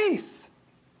through faith,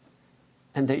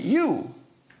 and that you,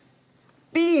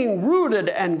 being rooted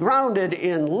and grounded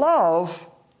in love,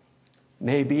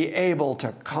 may be able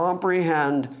to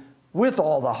comprehend with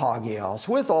all the hagios,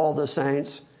 with all the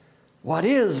saints, what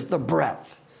is the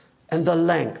breadth and the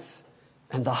length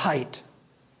and the height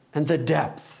and the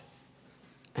depth,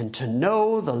 and to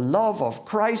know the love of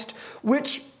Christ,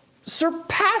 which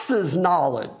surpasses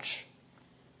knowledge,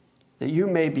 that you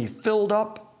may be filled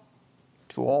up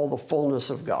to all the fullness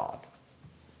of God.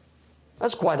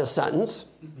 That's quite a sentence.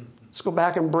 Let's go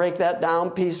back and break that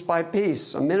down piece by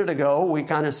piece. A minute ago, we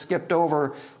kind of skipped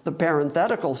over the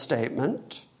parenthetical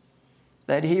statement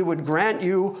that he would grant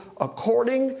you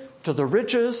according to the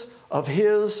riches of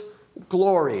his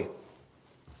glory.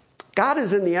 God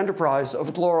is in the enterprise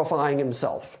of glorifying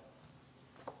himself.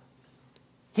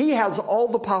 He has all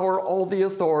the power, all the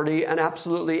authority, and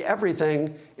absolutely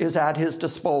everything is at his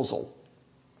disposal.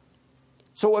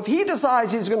 So if he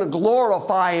decides he's going to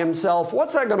glorify himself,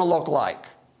 what's that going to look like?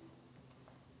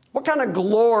 What kind of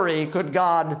glory could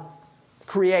God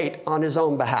create on his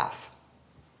own behalf?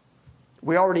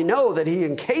 We already know that he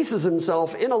encases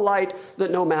himself in a light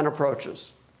that no man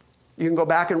approaches. You can go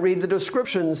back and read the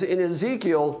descriptions in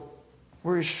Ezekiel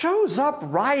where he shows up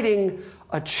riding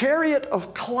a chariot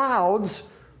of clouds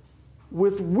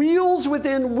with wheels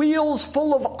within wheels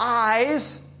full of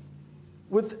eyes,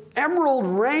 with emerald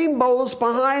rainbows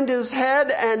behind his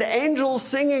head and angels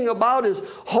singing about his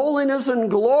holiness and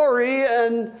glory.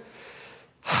 And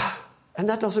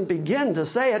that doesn't begin to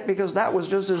say it, because that was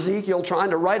just Ezekiel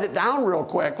trying to write it down real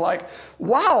quick. Like,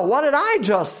 wow, what did I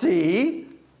just see?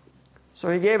 So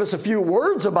he gave us a few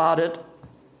words about it,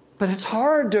 but it's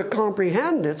hard to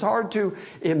comprehend. It's hard to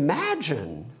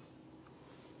imagine.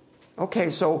 Okay,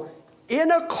 so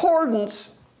in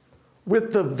accordance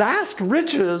with the vast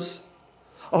riches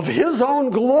of his own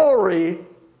glory,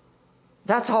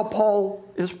 that's how Paul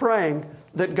is praying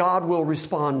that God will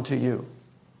respond to you.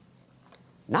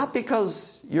 Not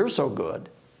because you're so good,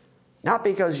 not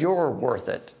because you're worth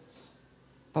it,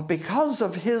 but because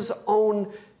of his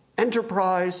own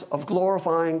enterprise of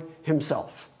glorifying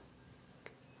himself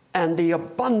and the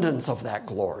abundance of that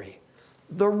glory,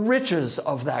 the riches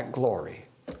of that glory,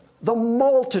 the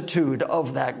multitude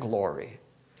of that glory.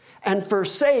 And for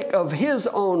sake of his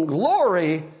own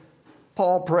glory,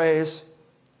 Paul prays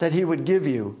that he would give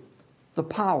you the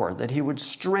power, that he would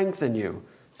strengthen you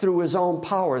through his own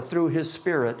power, through his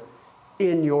Spirit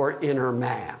in your inner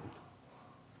man.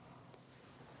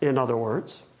 In other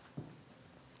words,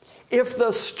 if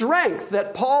the strength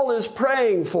that Paul is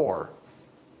praying for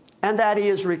and that he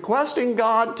is requesting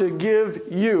God to give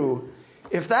you,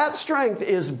 if that strength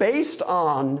is based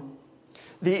on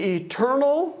the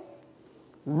eternal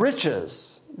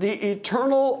riches, the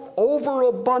eternal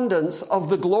overabundance of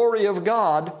the glory of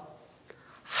God,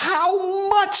 how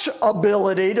much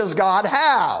ability does God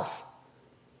have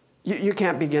You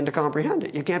can't begin to comprehend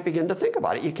it. You can't begin to think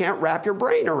about it. You can't wrap your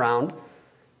brain around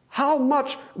how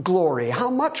much glory, how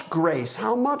much grace,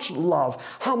 how much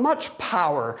love, how much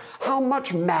power, how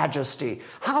much majesty,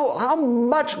 how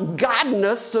much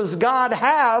godness does God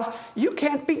have? You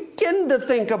can't begin to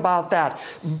think about that.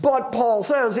 But Paul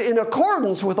says, in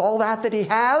accordance with all that he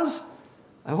has,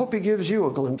 I hope he gives you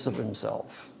a glimpse of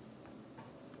himself.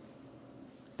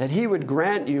 That he would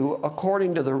grant you,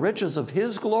 according to the riches of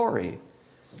his glory,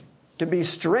 to be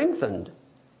strengthened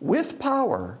with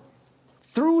power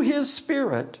through his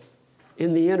Spirit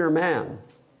in the inner man,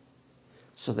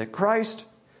 so that Christ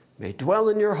may dwell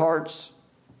in your hearts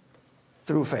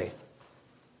through faith.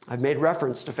 I've made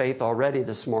reference to faith already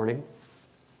this morning.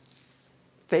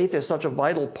 Faith is such a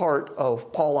vital part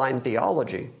of Pauline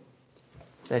theology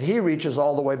that he reaches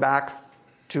all the way back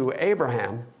to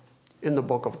Abraham in the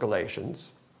book of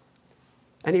Galatians.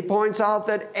 And he points out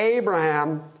that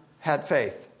Abraham had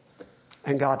faith,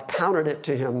 and God counted it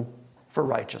to him for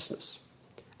righteousness.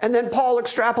 And then Paul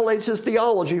extrapolates his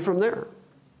theology from there,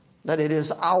 that it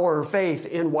is our faith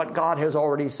in what God has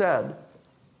already said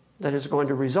that is going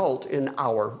to result in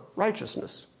our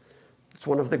righteousness. It's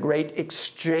one of the great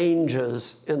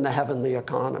exchanges in the heavenly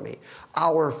economy.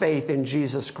 Our faith in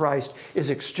Jesus Christ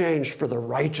is exchanged for the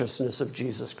righteousness of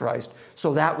Jesus Christ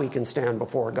so that we can stand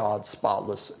before God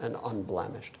spotless and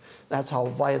unblemished. That's how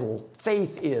vital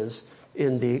faith is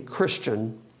in the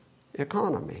Christian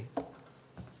economy.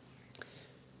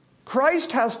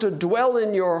 Christ has to dwell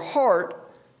in your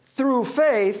heart through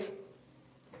faith,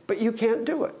 but you can't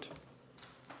do it.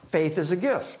 Faith is a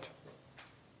gift.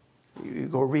 You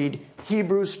go read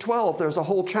Hebrews 12. There's a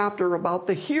whole chapter about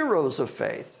the heroes of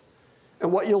faith.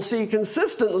 And what you'll see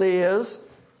consistently is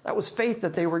that was faith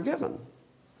that they were given.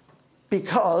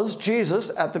 Because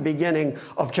Jesus, at the beginning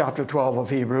of chapter 12 of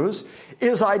Hebrews,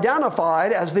 is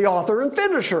identified as the author and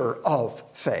finisher of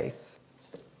faith.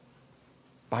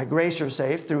 By grace you're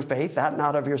saved through faith, that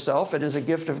not of yourself. It is a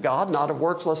gift of God, not of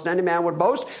works, lest any man would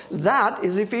boast. That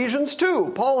is Ephesians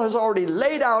 2. Paul has already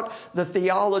laid out the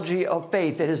theology of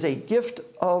faith. It is a gift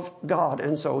of God.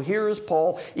 And so here is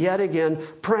Paul, yet again,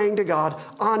 praying to God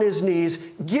on his knees,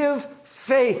 give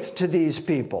faith to these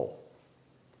people.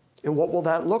 And what will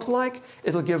that look like?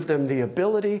 It'll give them the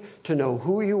ability to know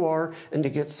who you are and to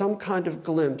get some kind of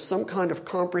glimpse, some kind of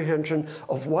comprehension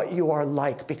of what you are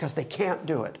like, because they can't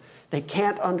do it. They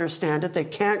can't understand it. They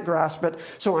can't grasp it.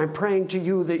 So I'm praying to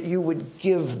you that you would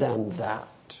give them that.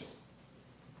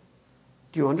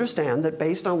 Do you understand that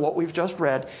based on what we've just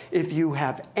read, if you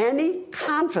have any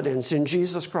confidence in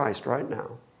Jesus Christ right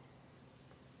now,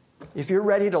 if you're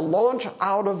ready to launch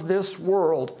out of this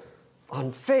world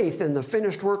on faith in the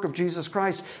finished work of Jesus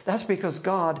Christ, that's because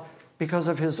God, because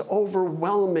of his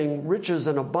overwhelming riches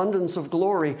and abundance of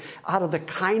glory, out of the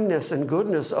kindness and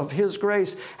goodness of his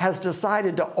grace, has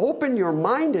decided to open your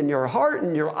mind and your heart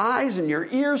and your eyes and your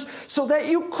ears so that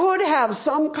you could have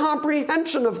some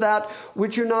comprehension of that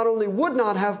which you not only would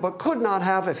not have but could not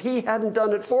have if he hadn't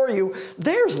done it for you.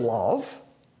 There's love.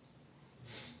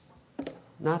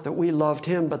 Not that we loved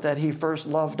him, but that he first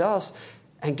loved us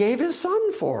and gave his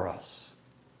Son for us.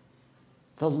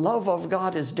 The love of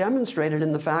God is demonstrated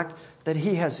in the fact that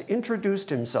he has introduced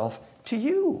himself to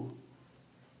you.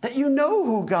 That you know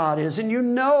who God is, and you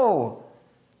know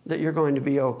that you're going to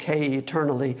be okay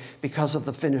eternally because of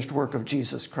the finished work of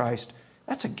Jesus Christ.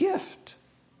 That's a gift.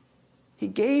 He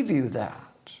gave you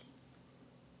that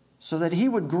so that he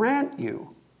would grant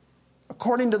you,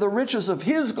 according to the riches of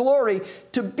his glory,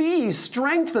 to be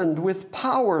strengthened with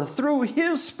power through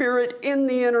his Spirit in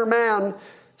the inner man,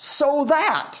 so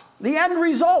that the end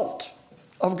result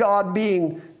of God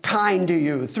being kind to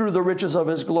you through the riches of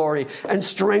his glory and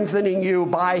strengthening you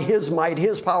by his might,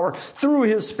 his power, through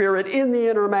his Spirit in the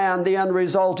inner man, the end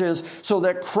result is so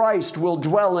that Christ will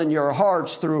dwell in your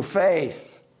hearts through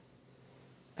faith,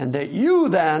 and that you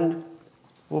then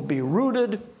will be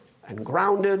rooted and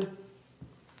grounded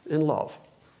in love.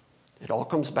 It all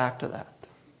comes back to that.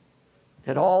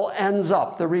 It all ends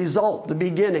up, the result, the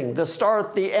beginning, the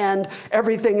start, the end,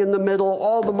 everything in the middle,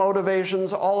 all the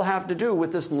motivations all have to do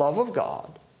with this love of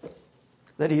God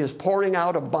that he is pouring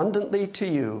out abundantly to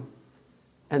you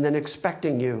and then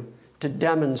expecting you to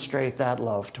demonstrate that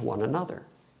love to one another.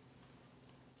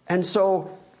 And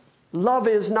so love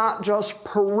is not just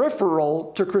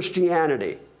peripheral to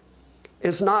Christianity.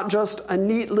 It's not just a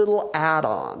neat little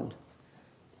add-on.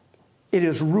 It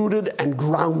is rooted and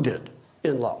grounded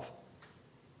in love.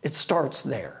 It starts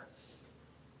there.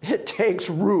 It takes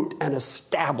root and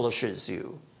establishes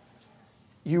you.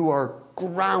 You are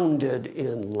grounded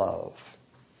in love.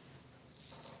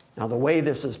 Now, the way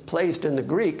this is placed in the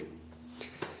Greek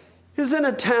is in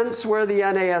a tense where the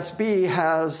NASB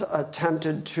has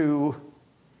attempted to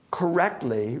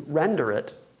correctly render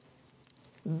it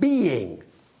being.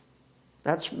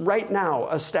 That's right now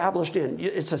established in.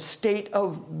 It's a state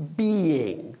of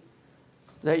being.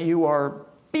 That you are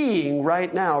being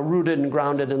right now rooted and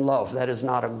grounded in love. That is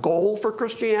not a goal for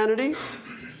Christianity.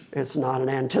 It's not an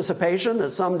anticipation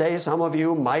that someday some of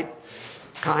you might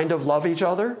kind of love each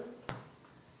other.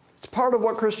 It's part of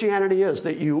what Christianity is,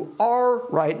 that you are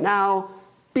right now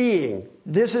being.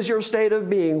 This is your state of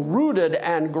being, rooted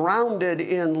and grounded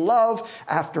in love.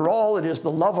 After all, it is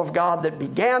the love of God that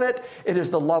began it. It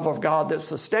is the love of God that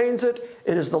sustains it.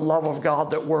 It is the love of God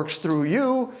that works through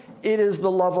you. It is the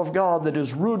love of God that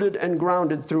is rooted and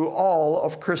grounded through all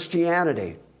of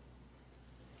Christianity.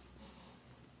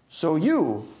 So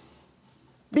you,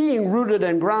 being rooted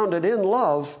and grounded in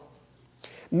love,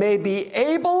 may be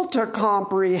able to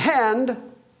comprehend.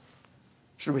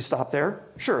 Should we stop there?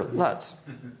 Sure, let's.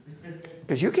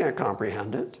 Because you can't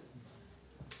comprehend it.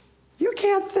 You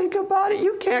can't think about it.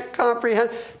 You can't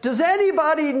comprehend. Does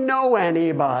anybody know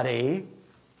anybody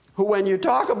who, when you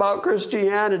talk about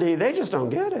Christianity, they just don't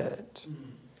get it?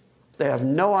 They have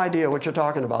no idea what you're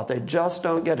talking about. They just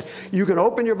don't get it. You can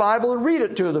open your Bible and read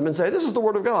it to them and say, this is the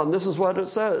Word of God, and this is what it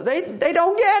says. They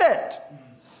don't get it.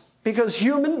 Because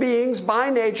human beings,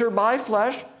 by nature, by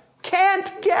flesh,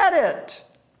 can't get it.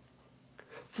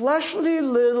 Fleshly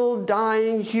little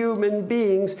dying human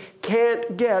beings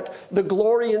can't get the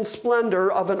glory and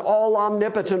splendor of an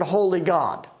all-omnipotent holy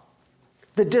God.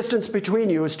 The distance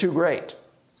between you is too great.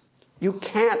 You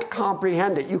can't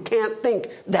comprehend it. You can't think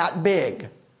that big.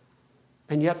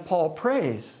 And yet Paul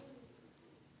prays,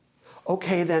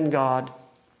 okay then, God,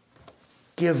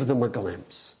 give them a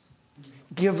glimpse.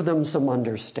 Give them some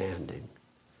understanding.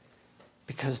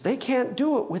 Because they can't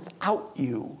do it without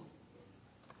you.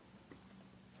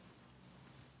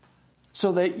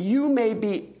 So that you may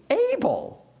be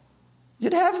able,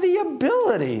 you'd have the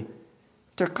ability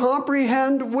to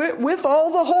comprehend with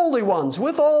all the holy ones,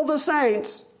 with all the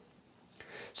saints,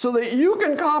 so that you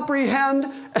can comprehend,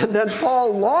 and then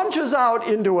Paul launches out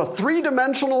into a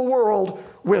three-dimensional world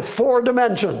with 4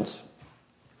 dimensions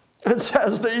and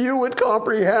says that you would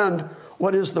comprehend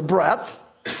what is the breadth,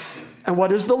 and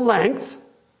what is the length,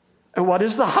 and what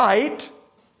is the height,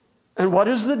 and what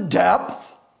is the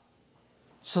depth,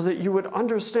 so that you would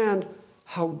understand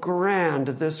how grand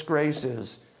this grace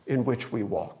is in which we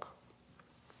walk.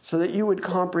 So that you would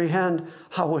comprehend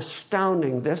how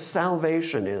astounding this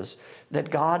salvation is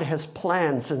that God has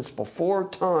planned since before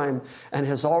time and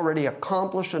has already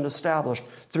accomplished and established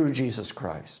through Jesus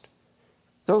Christ.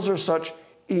 Those are such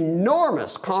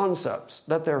enormous concepts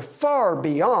that they're far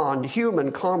beyond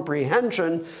human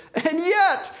comprehension, and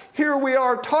yet here we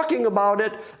are talking about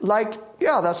it like,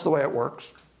 yeah, that's the way it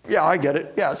works. Yeah, I get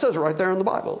it. Yeah, it says it right there in the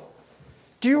Bible.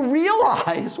 Do you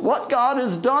realize what God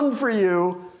has done for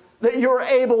you that you're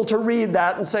able to read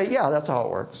that and say, yeah, that's how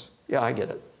it works. Yeah, I get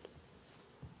it.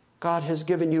 God has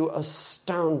given you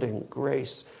astounding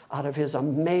grace out of his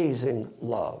amazing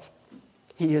love.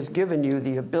 He has given you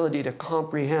the ability to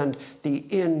comprehend the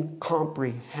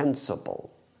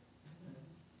incomprehensible,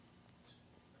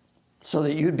 so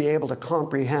that you'd be able to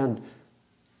comprehend,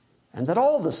 and that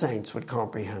all the saints would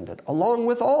comprehend it, along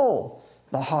with all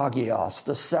the hagios,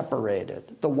 the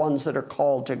separated, the ones that are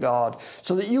called to God,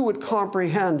 so that you would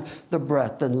comprehend the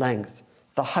breadth and length,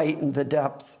 the height and the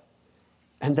depth,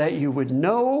 and that you would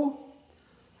know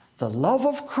the love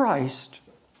of Christ,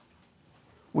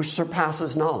 which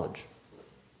surpasses knowledge.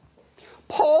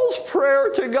 Paul's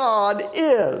prayer to God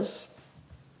is,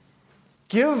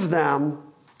 give them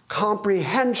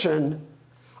comprehension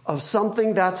of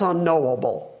something that's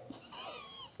unknowable.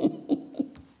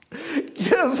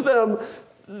 Give them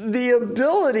the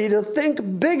ability to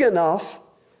think big enough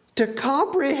to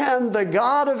comprehend the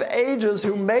God of ages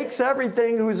who makes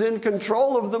everything, who's in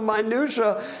control of the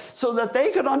minutia, so that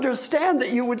they could understand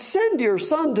that you would send your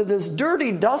son to this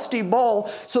dirty, dusty ball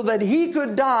so that he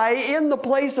could die in the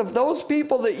place of those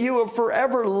people that you have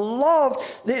forever loved.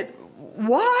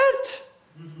 What?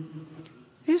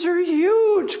 These are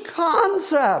huge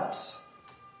concepts.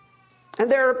 And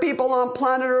there are people on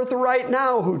planet Earth right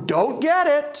now who don't get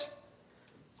it,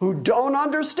 who don't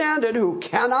understand it, who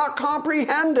cannot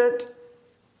comprehend it.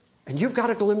 And you've got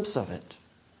a glimpse of it.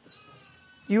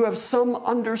 You have some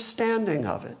understanding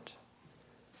of it.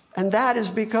 And that is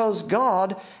because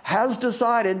God has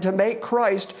decided to make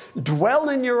Christ dwell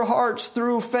in your hearts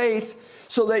through faith,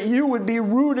 so that you would be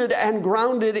rooted and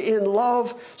grounded in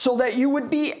love, so that you would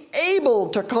be able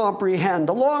to comprehend,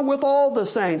 along with all the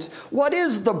saints, what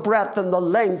is the breadth and the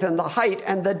length and the height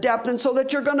and the depth, and so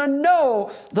that you're going to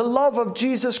know the love of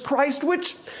Jesus Christ,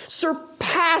 which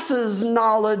surpasses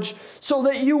knowledge, so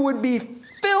that you would be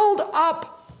filled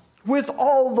up with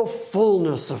all the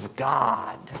fullness of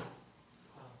God.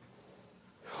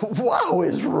 Wow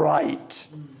is right.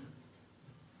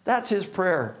 That's his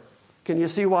prayer. Can you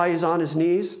see why he's on his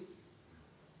knees?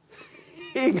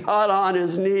 He got on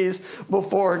his knees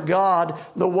before God,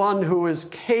 the one who is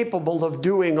capable of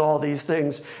doing all these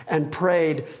things, and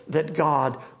prayed that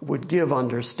God would give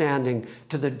understanding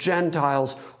to the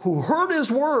Gentiles who heard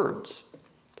his words.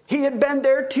 He had been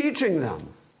there teaching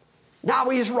them.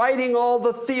 Now he's writing all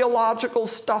the theological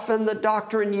stuff and the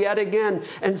doctrine yet again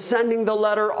and sending the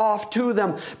letter off to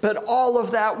them. But all of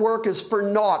that work is for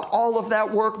naught. All of that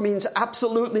work means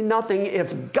absolutely nothing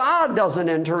if God doesn't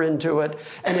enter into it,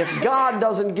 and if God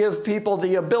doesn't give people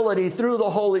the ability through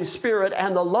the Holy Spirit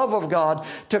and the love of God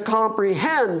to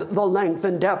comprehend the length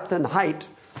and depth and height,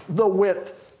 the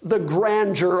width, the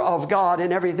grandeur of God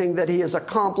and everything that he has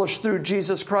accomplished through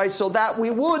Jesus Christ, so that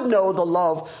we would know the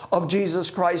love of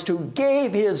Jesus Christ, who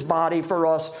gave his body for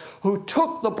us, who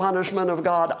took the punishment of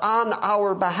God on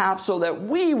our behalf so that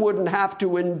we wouldn't have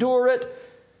to endure it.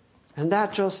 And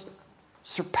that just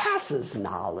surpasses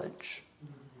knowledge.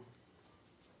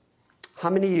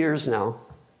 How many years now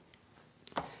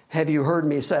have you heard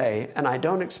me say, and I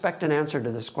don't expect an answer to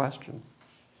this question,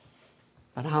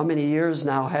 but how many years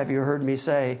now have you heard me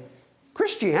say,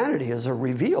 Christianity is a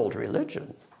revealed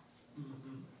religion?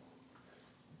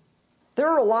 There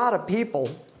are a lot of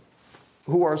people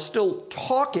who are still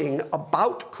talking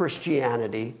about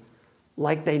Christianity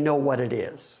like they know what it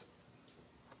is.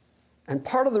 And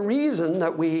part of the reason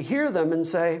that we hear them and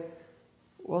say,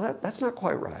 well, that's not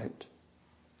quite right,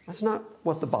 that's not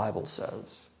what the Bible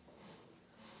says,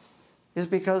 is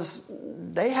because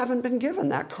they haven't been given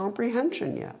that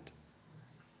comprehension yet.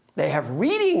 They have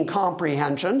reading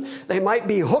comprehension. They might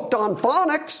be hooked on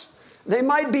phonics. They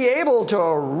might be able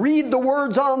to read the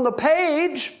words on the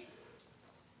page,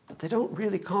 but they don't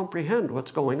really comprehend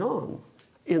what's going on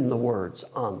in the words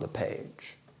on the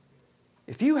page.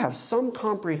 If you have some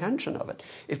comprehension of it,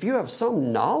 if you have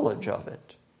some knowledge of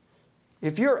it,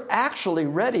 if you're actually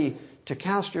ready to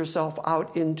cast yourself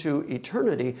out into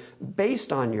eternity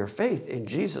based on your faith in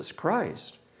Jesus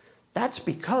Christ, that's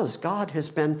because God has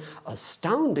been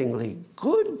astoundingly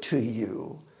good to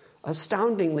you,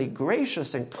 astoundingly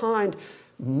gracious and kind,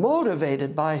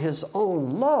 motivated by his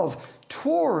own love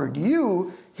toward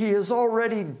you. He has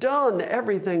already done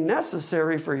everything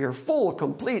necessary for your full,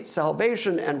 complete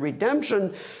salvation and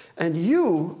redemption, and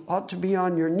you ought to be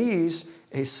on your knees,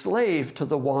 a slave to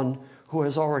the one who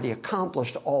has already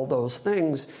accomplished all those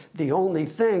things. The only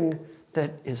thing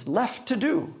that is left to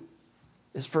do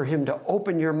is for him to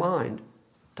open your mind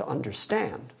to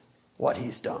understand what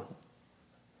he's done.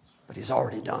 But he's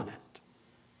already done it.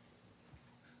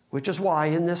 Which is why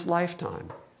in this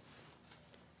lifetime,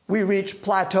 we reach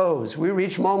plateaus. We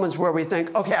reach moments where we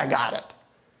think, okay, I got it.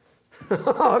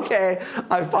 Okay,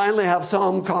 I finally have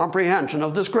some comprehension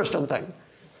of this Christian thing.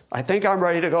 I think I'm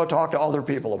ready to go talk to other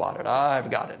people about it. I've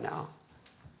got it now.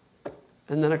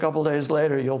 And then a couple days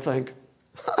later, you'll think,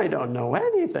 I don't know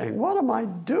anything. What am I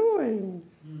doing?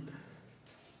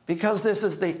 Because this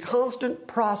is the constant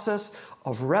process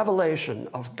of revelation,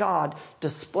 of God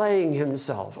displaying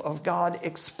himself, of God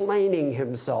explaining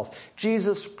himself.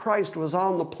 Jesus Christ was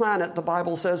on the planet, the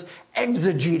Bible says,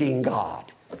 exegeting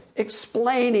God,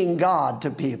 explaining God to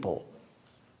people.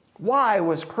 Why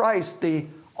was Christ the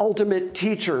ultimate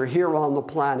teacher here on the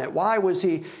planet? Why was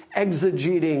he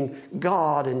exegeting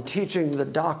God and teaching the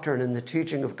doctrine and the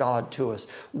teaching of God to us?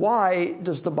 Why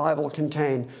does the Bible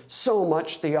contain so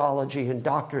much theology and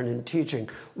doctrine and teaching?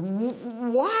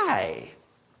 Why?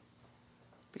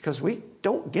 Because we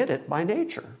don't get it by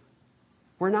nature.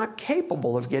 We're not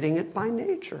capable of getting it by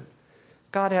nature.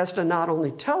 God has to not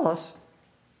only tell us,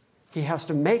 he has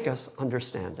to make us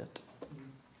understand it.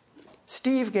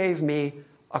 Steve gave me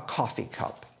a coffee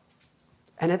cup.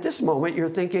 And at this moment, you're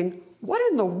thinking, what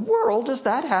in the world does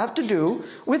that have to do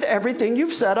with everything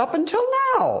you've said up until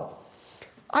now?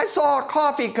 I saw a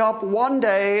coffee cup one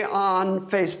day on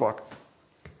Facebook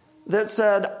that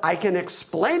said, I can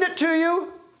explain it to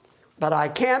you, but I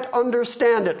can't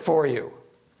understand it for you.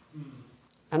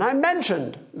 And I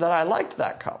mentioned that I liked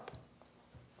that cup.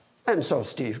 And so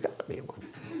Steve got me one.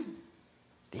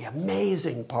 The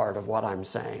amazing part of what I'm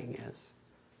saying is,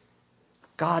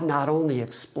 God not only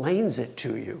explains it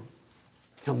to you,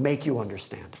 he'll make you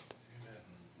understand it.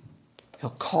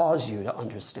 He'll cause you to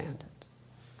understand it.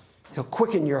 He'll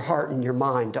quicken your heart and your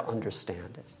mind to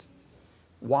understand it.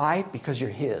 Why? Because you're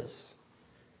his.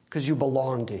 Because you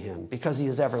belong to him. Because he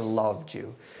has ever loved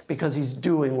you. Because he's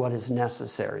doing what is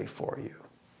necessary for you.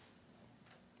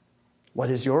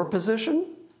 What is your position?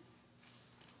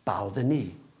 Bow the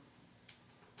knee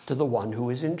to the one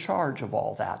who is in charge of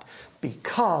all that.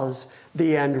 Because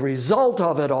the end result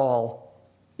of it all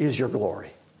is your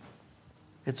glory.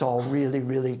 It's all really,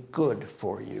 really good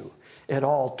for you. It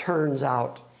all turns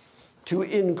out to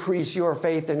increase your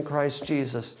faith in Christ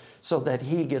Jesus so that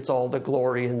he gets all the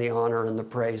glory and the honor and the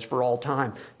praise for all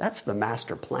time. That's the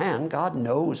master plan. God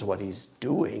knows what he's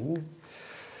doing.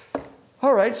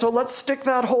 All right, so let's stick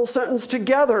that whole sentence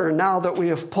together now that we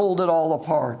have pulled it all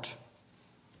apart.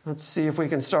 Let's see if we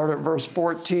can start at verse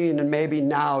 14, and maybe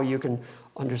now you can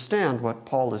understand what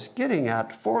Paul is getting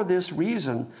at. For this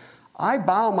reason, I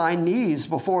bow my knees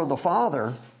before the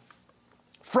Father,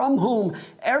 from whom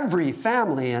every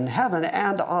family in heaven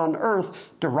and on earth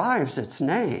derives its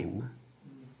name,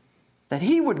 that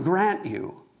he would grant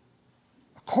you,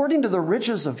 according to the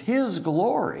riches of his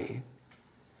glory,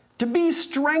 to be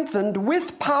strengthened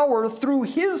with power through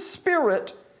his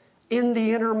Spirit in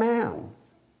the inner man,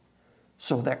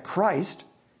 so that Christ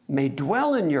may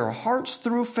dwell in your hearts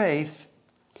through faith,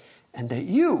 and that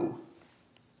you,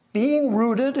 being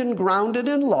rooted and grounded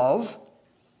in love,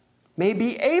 may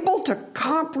be able to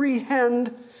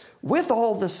comprehend with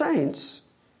all the saints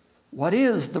what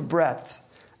is the breadth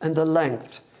and the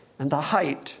length and the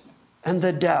height and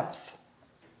the depth,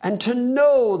 and to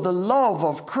know the love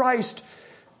of Christ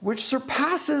which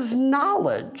surpasses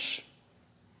knowledge,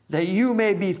 that you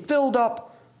may be filled up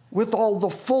with all the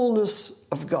fullness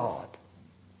of God.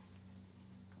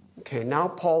 Okay, now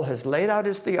Paul has laid out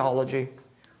his theology,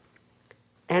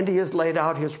 and he has laid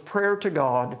out his prayer to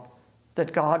God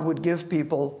that God would give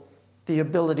people the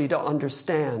ability to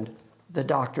understand the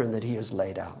doctrine that he has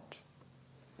laid out.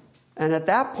 And at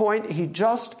that point, he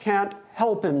just can't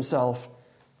help himself,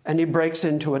 and he breaks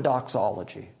into a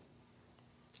doxology.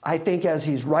 I think as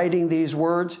he's writing these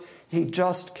words, he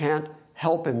just can't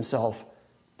help himself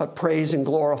but praise and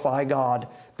glorify God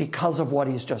because of what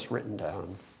he's just written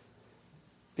down.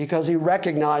 Because he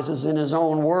recognizes in his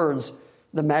own words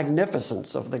the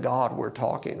magnificence of the God we're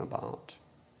talking about.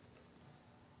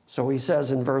 So he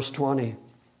says in verse 20,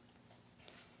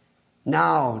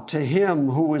 now to him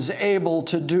who is able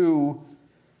to do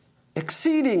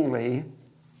exceedingly,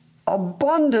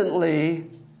 abundantly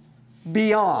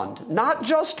beyond, not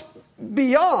just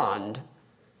beyond,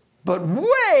 but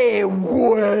way,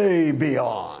 way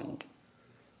beyond.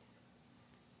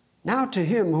 Now to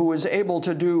him who is able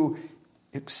to do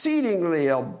exceedingly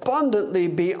abundantly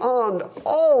beyond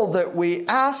all that we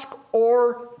ask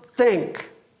or think.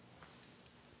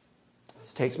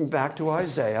 This takes me back to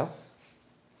Isaiah.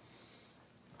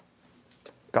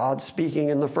 God, speaking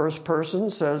in the first person,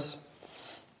 says,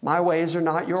 my ways are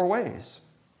not your ways.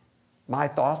 My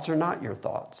thoughts are not your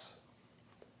thoughts.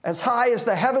 As high as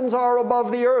the heavens are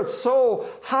above the earth, so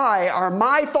high are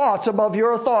my thoughts above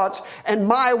your thoughts, and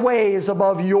my ways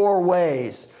above your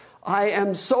ways. I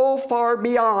am so far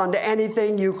beyond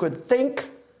anything you could think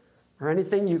or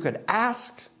anything you could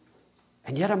ask,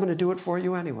 and yet I'm going to do it for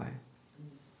you anyway.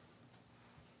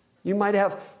 You might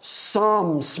have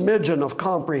some smidgen of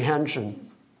comprehension.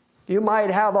 You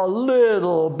might have a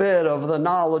little bit of the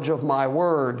knowledge of my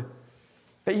word,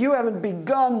 but you haven't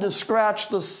begun to scratch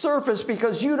the surface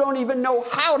because you don't even know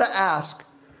how to ask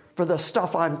for the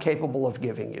stuff I'm capable of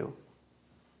giving you.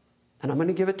 And I'm going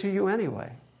to give it to you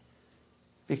anyway,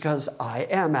 because I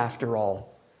am, after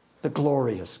all, the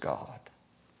glorious God.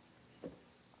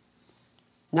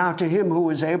 Now to him who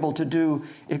is able to do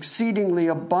exceedingly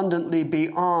abundantly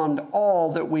beyond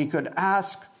all that we could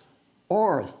ask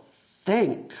or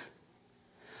think,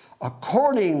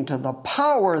 according to the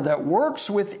power that works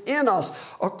within us.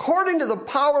 According to the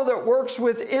power that works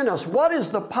within us. What is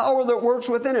the power that works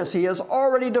within us? He has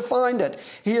already defined it.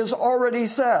 He has already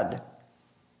said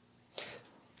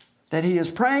that he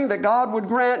is praying that God would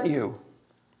grant you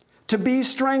to be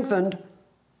strengthened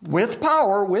with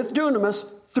power, with dunamis,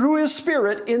 through his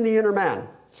Spirit in the inner man.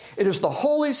 It is the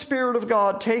Holy Spirit of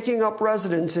God taking up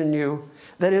residence in you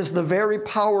that is the very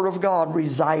power of God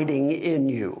residing in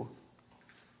you.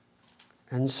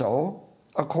 And so,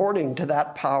 according to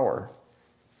that power,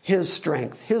 his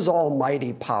strength, his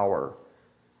almighty power,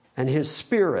 and his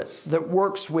Spirit that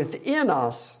works within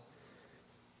us,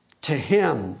 to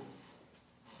him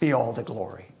be all the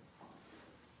glory.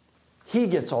 He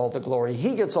gets all the glory.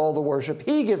 He gets all the worship.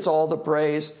 He gets all the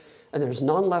praise. and there's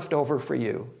none left over for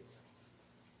you.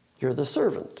 You're the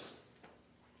servant.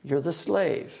 You're the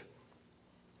slave.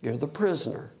 You're the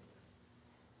prisoner.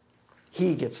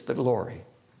 He gets the glory.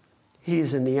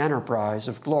 He's in the enterprise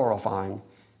of glorifying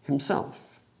himself.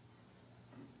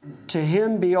 To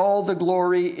him be all the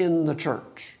glory in the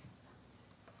church.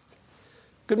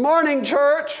 Good morning,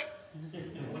 church.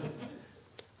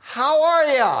 How are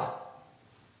ya?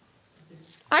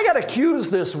 I got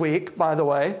accused this week, by the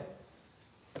way,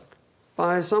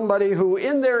 by somebody who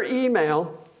in their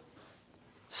email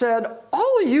said,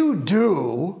 all you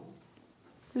do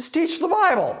is teach the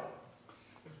Bible.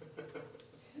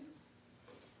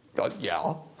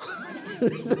 Yeah.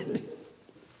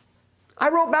 I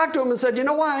wrote back to him and said, you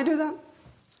know why I do that?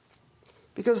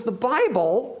 Because the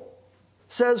Bible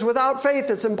says without faith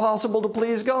it's impossible to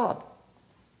please God.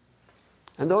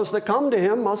 And those that come to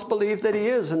him must believe that he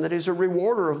is and that he's a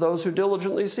rewarder of those who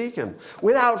diligently seek him.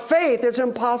 Without faith, it's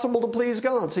impossible to please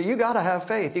God. So you got to have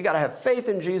faith. You got to have faith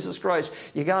in Jesus Christ.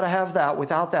 You got to have that.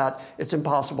 Without that, it's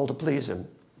impossible to please him.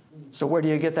 So where do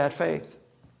you get that faith?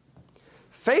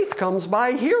 Faith comes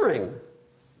by hearing,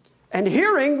 and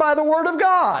hearing by the Word of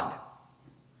God.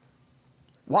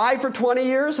 Why for 20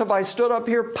 years have I stood up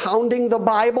here pounding the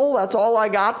Bible? That's all I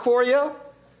got for you.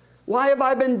 Why have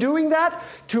I been doing that?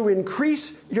 To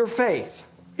increase your faith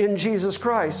in Jesus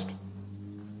Christ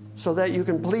so that you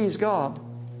can please God,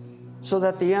 so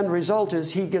that the end result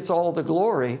is he gets all the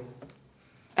glory.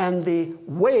 And the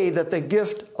way that the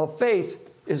gift of faith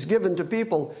is given to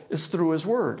people is through his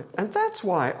word. And that's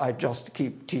why I just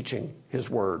keep teaching his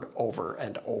word over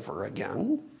and over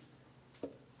again.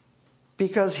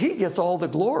 Because he gets all the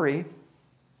glory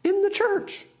in the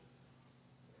church.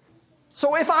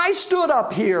 So if I stood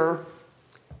up here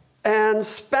and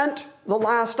spent the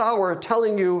last hour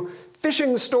telling you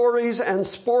fishing stories and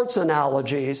sports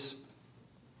analogies,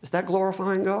 is that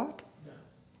glorifying God? No.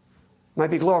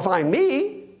 Might be glorifying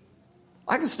me.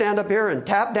 I could stand up here and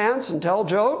tap dance and tell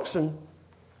jokes and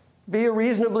be a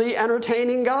reasonably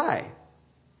entertaining guy.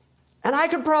 And I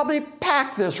could probably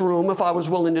pack this room if I was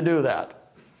willing to do that.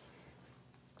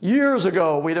 Years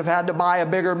ago, we'd have had to buy a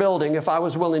bigger building if I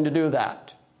was willing to do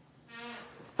that.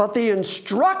 But the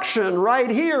instruction right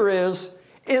here is,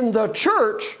 in the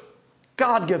church,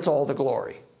 God gets all the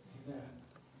glory.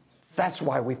 That's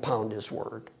why we pound his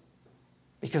word.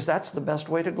 Because that's the best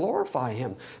way to glorify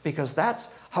him. Because that's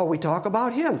how we talk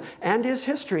about him and his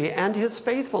history and his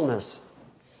faithfulness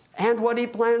and what he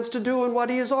plans to do and what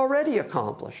he has already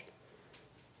accomplished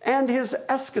and his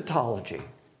eschatology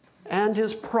and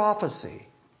his prophecy.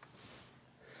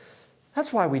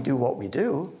 That's why we do what we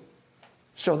do,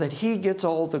 so that he gets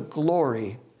all the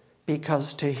glory,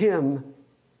 because to him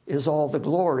is all the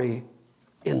glory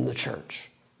in the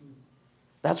church.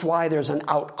 That's why there's an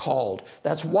outcalled.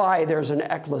 That's why there's an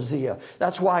ecclesia.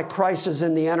 That's why Christ is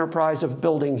in the enterprise of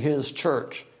building his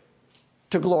church,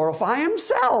 to glorify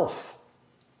himself.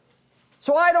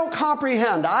 So I don't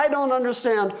comprehend, I don't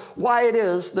understand why it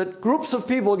is that groups of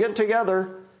people get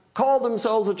together, call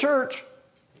themselves a church,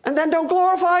 and then don't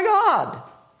glorify God.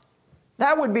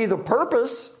 That would be the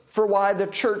purpose for why the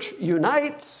church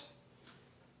unites.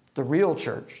 The real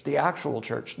church, the actual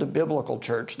church, the biblical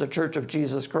church, the church of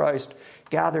Jesus Christ,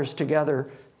 gathers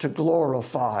together to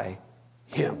glorify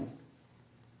him.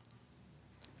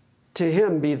 To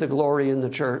him be the glory in the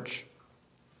church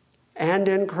and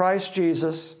in Christ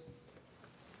Jesus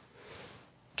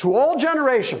to all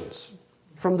generations,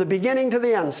 from the beginning to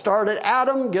the end. Start at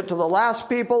Adam, get to the last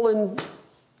people in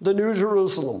the New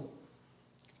Jerusalem.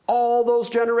 All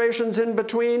those generations in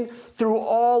between, through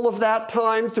all of that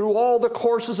time, through all the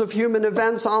courses of human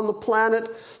events on the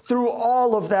planet, through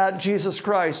all of that, Jesus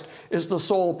Christ is the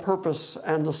sole purpose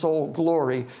and the sole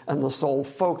glory and the sole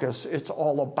focus. It's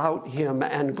all about him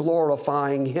and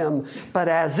glorifying him. But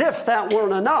as if that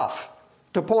weren't enough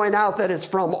to point out that it's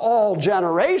from all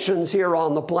generations here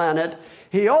on the planet,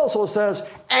 he also says,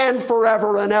 and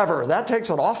forever and ever. That takes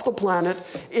it off the planet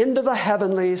into the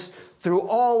heavenlies, through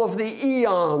all of the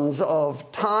eons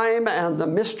of time and the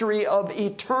mystery of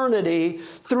eternity.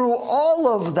 Through all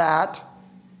of that,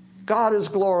 God is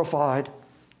glorified.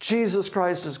 Jesus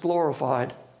Christ is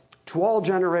glorified to all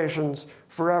generations,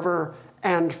 forever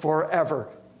and forever.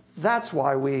 That's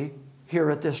why we here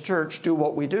at this church do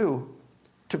what we do,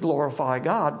 to glorify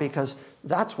God, because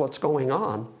that's what's going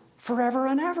on forever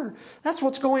and ever. That's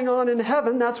what's going on in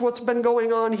heaven. That's what's been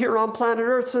going on here on planet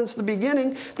Earth since the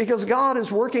beginning, because God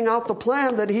is working out the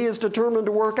plan that he is determined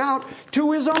to work out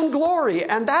to his own glory.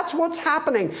 And that's what's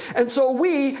happening. And so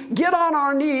we get on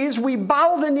our knees, we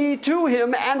bow the knee to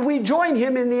him, and we join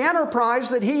him in the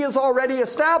enterprise that he has already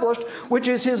established, which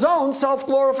is his own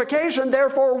self-glorification.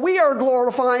 Therefore, we are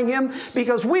glorifying him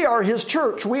because we are his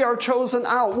church. We are chosen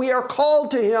out. We are called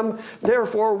to him.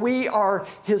 Therefore, we are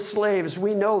his slaves.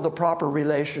 We know the proper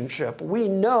relationship. We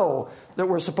know that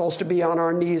we're supposed to be on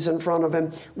our knees in front of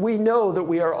him. We know that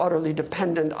we are utterly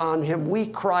dependent on him. We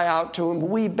cry out to him.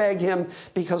 We beg him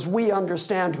because we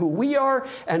understand who we are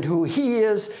and who he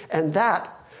is, and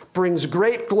that brings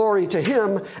great glory to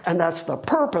him, and that's the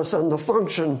purpose and the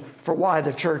function for why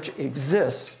the church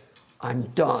exists. I'm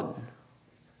done.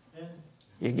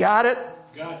 You got it?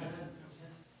 Got it.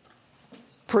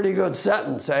 Pretty good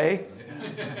sentence, eh?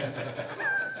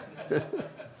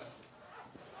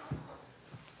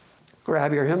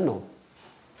 Grab your hymnal.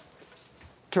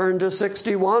 Turn to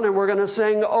 61 and we're going to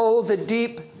sing, "Oh, the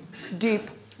deep,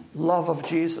 deep love of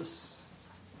Jesus."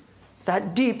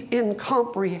 That deep,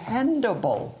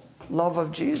 incomprehensible love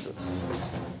of Jesus.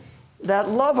 That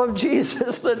love of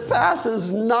Jesus that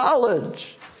passes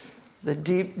knowledge. The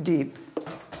deep, deep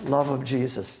love of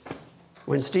Jesus.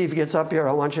 When Steve gets up here,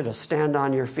 I want you to stand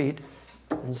on your feet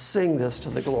and sing this to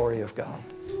the glory of God.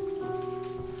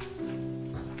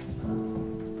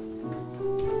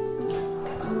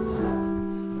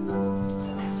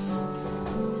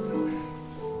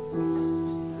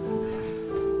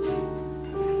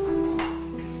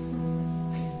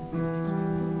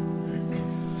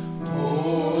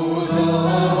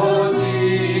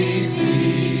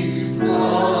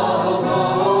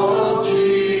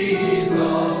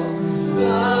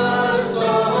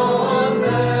 Son,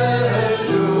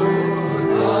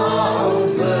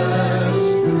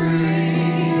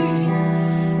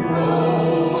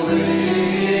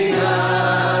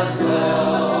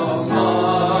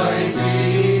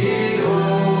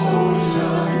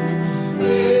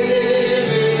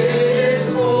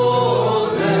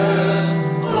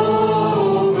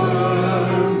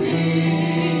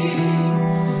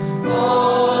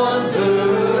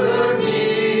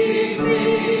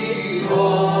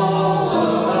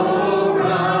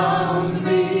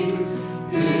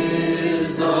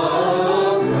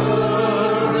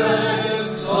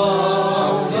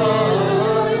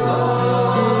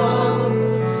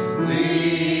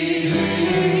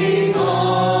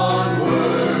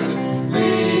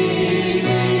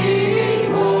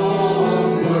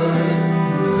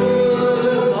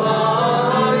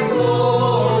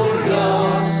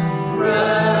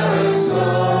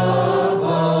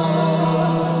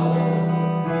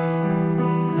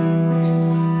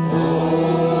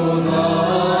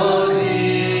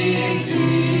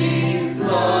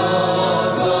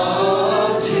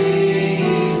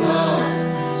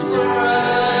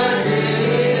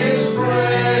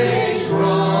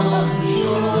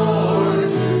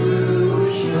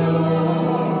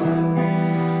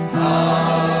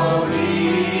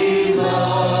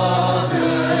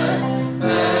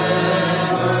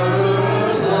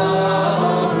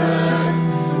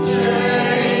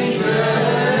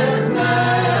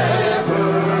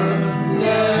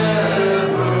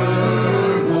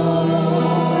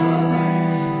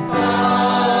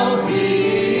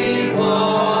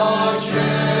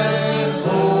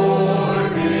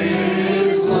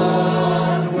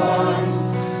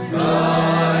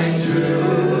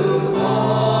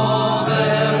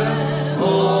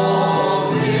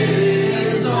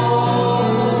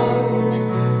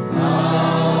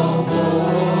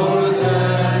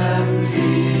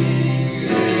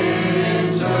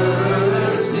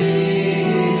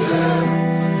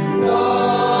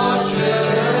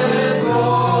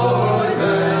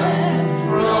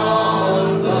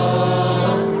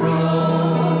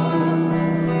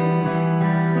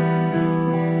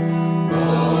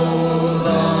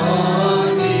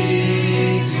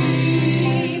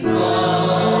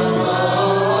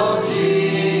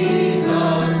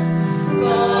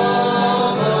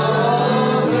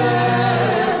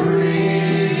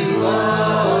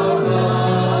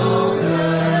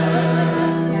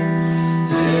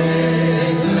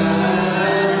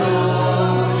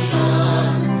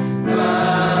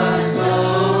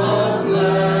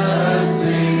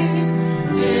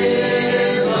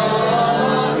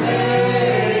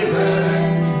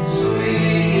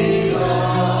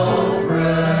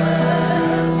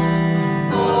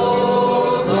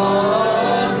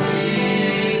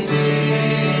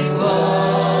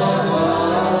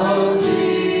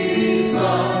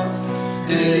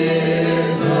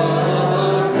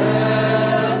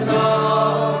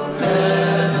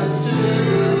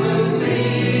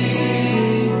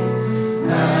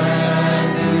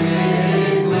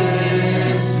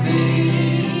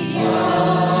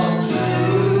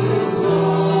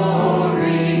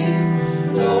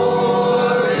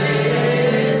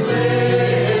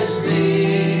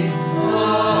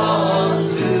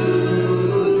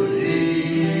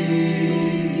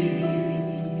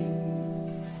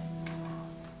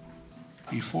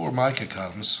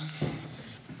 friends,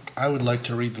 I would like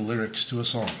to read the lyrics to a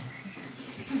song.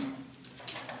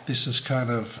 This is kind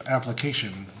of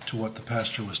application to what the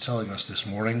pastor was telling us this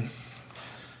morning.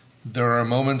 There are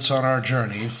moments on our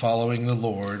journey following the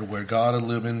Lord where God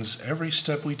illumines every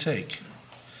step we take.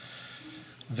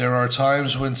 There are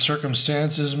times when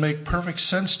circumstances make perfect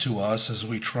sense to us as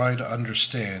we try to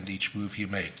understand each move he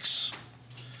makes.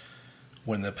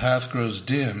 When the path grows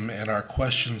dim and our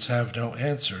questions have no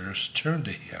answers, turn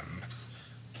to him,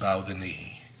 bow the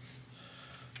knee.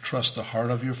 Trust the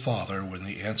heart of your Father when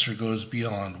the answer goes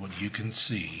beyond what you can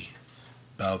see,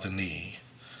 bow the knee.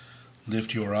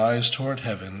 Lift your eyes toward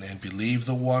heaven and believe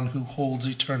the one who holds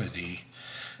eternity.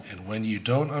 And when you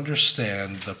don't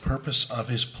understand the purpose of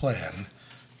his plan,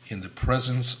 in the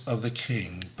presence of the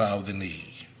King, bow the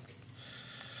knee.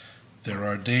 There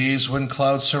are days when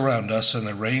clouds surround us and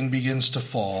the rain begins to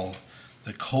fall.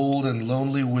 The cold and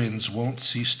lonely winds won't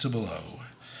cease to blow.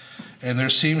 And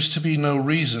there seems to be no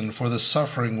reason for the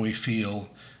suffering we feel.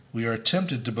 We are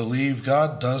tempted to believe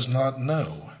God does not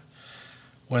know.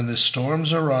 When the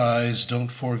storms arise, don't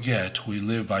forget we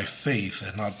live by faith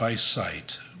and not by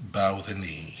sight. Bow the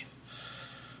knee.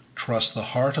 Trust the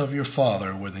heart of your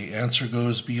Father when the answer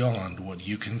goes beyond what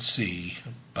you can see.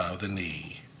 Bow the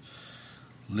knee.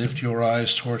 Lift your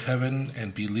eyes toward heaven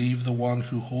and believe the one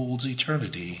who holds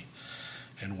eternity.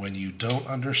 And when you don't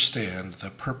understand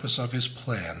the purpose of his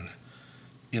plan,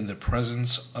 in the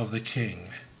presence of the King,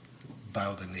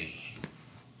 bow the knee.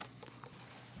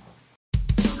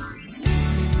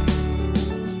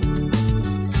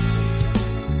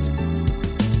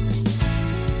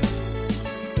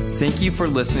 Thank you for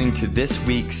listening to this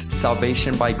week's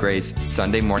Salvation by Grace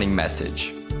Sunday morning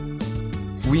message.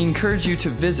 We encourage you to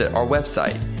visit our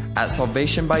website at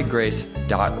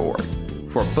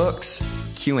salvationbygrace.org for books,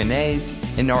 Q&As,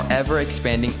 and our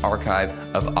ever-expanding archive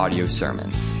of audio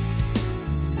sermons.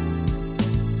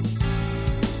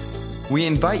 We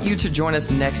invite you to join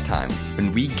us next time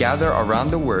when we gather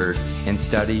around the Word and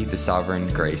study the sovereign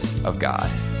grace of God.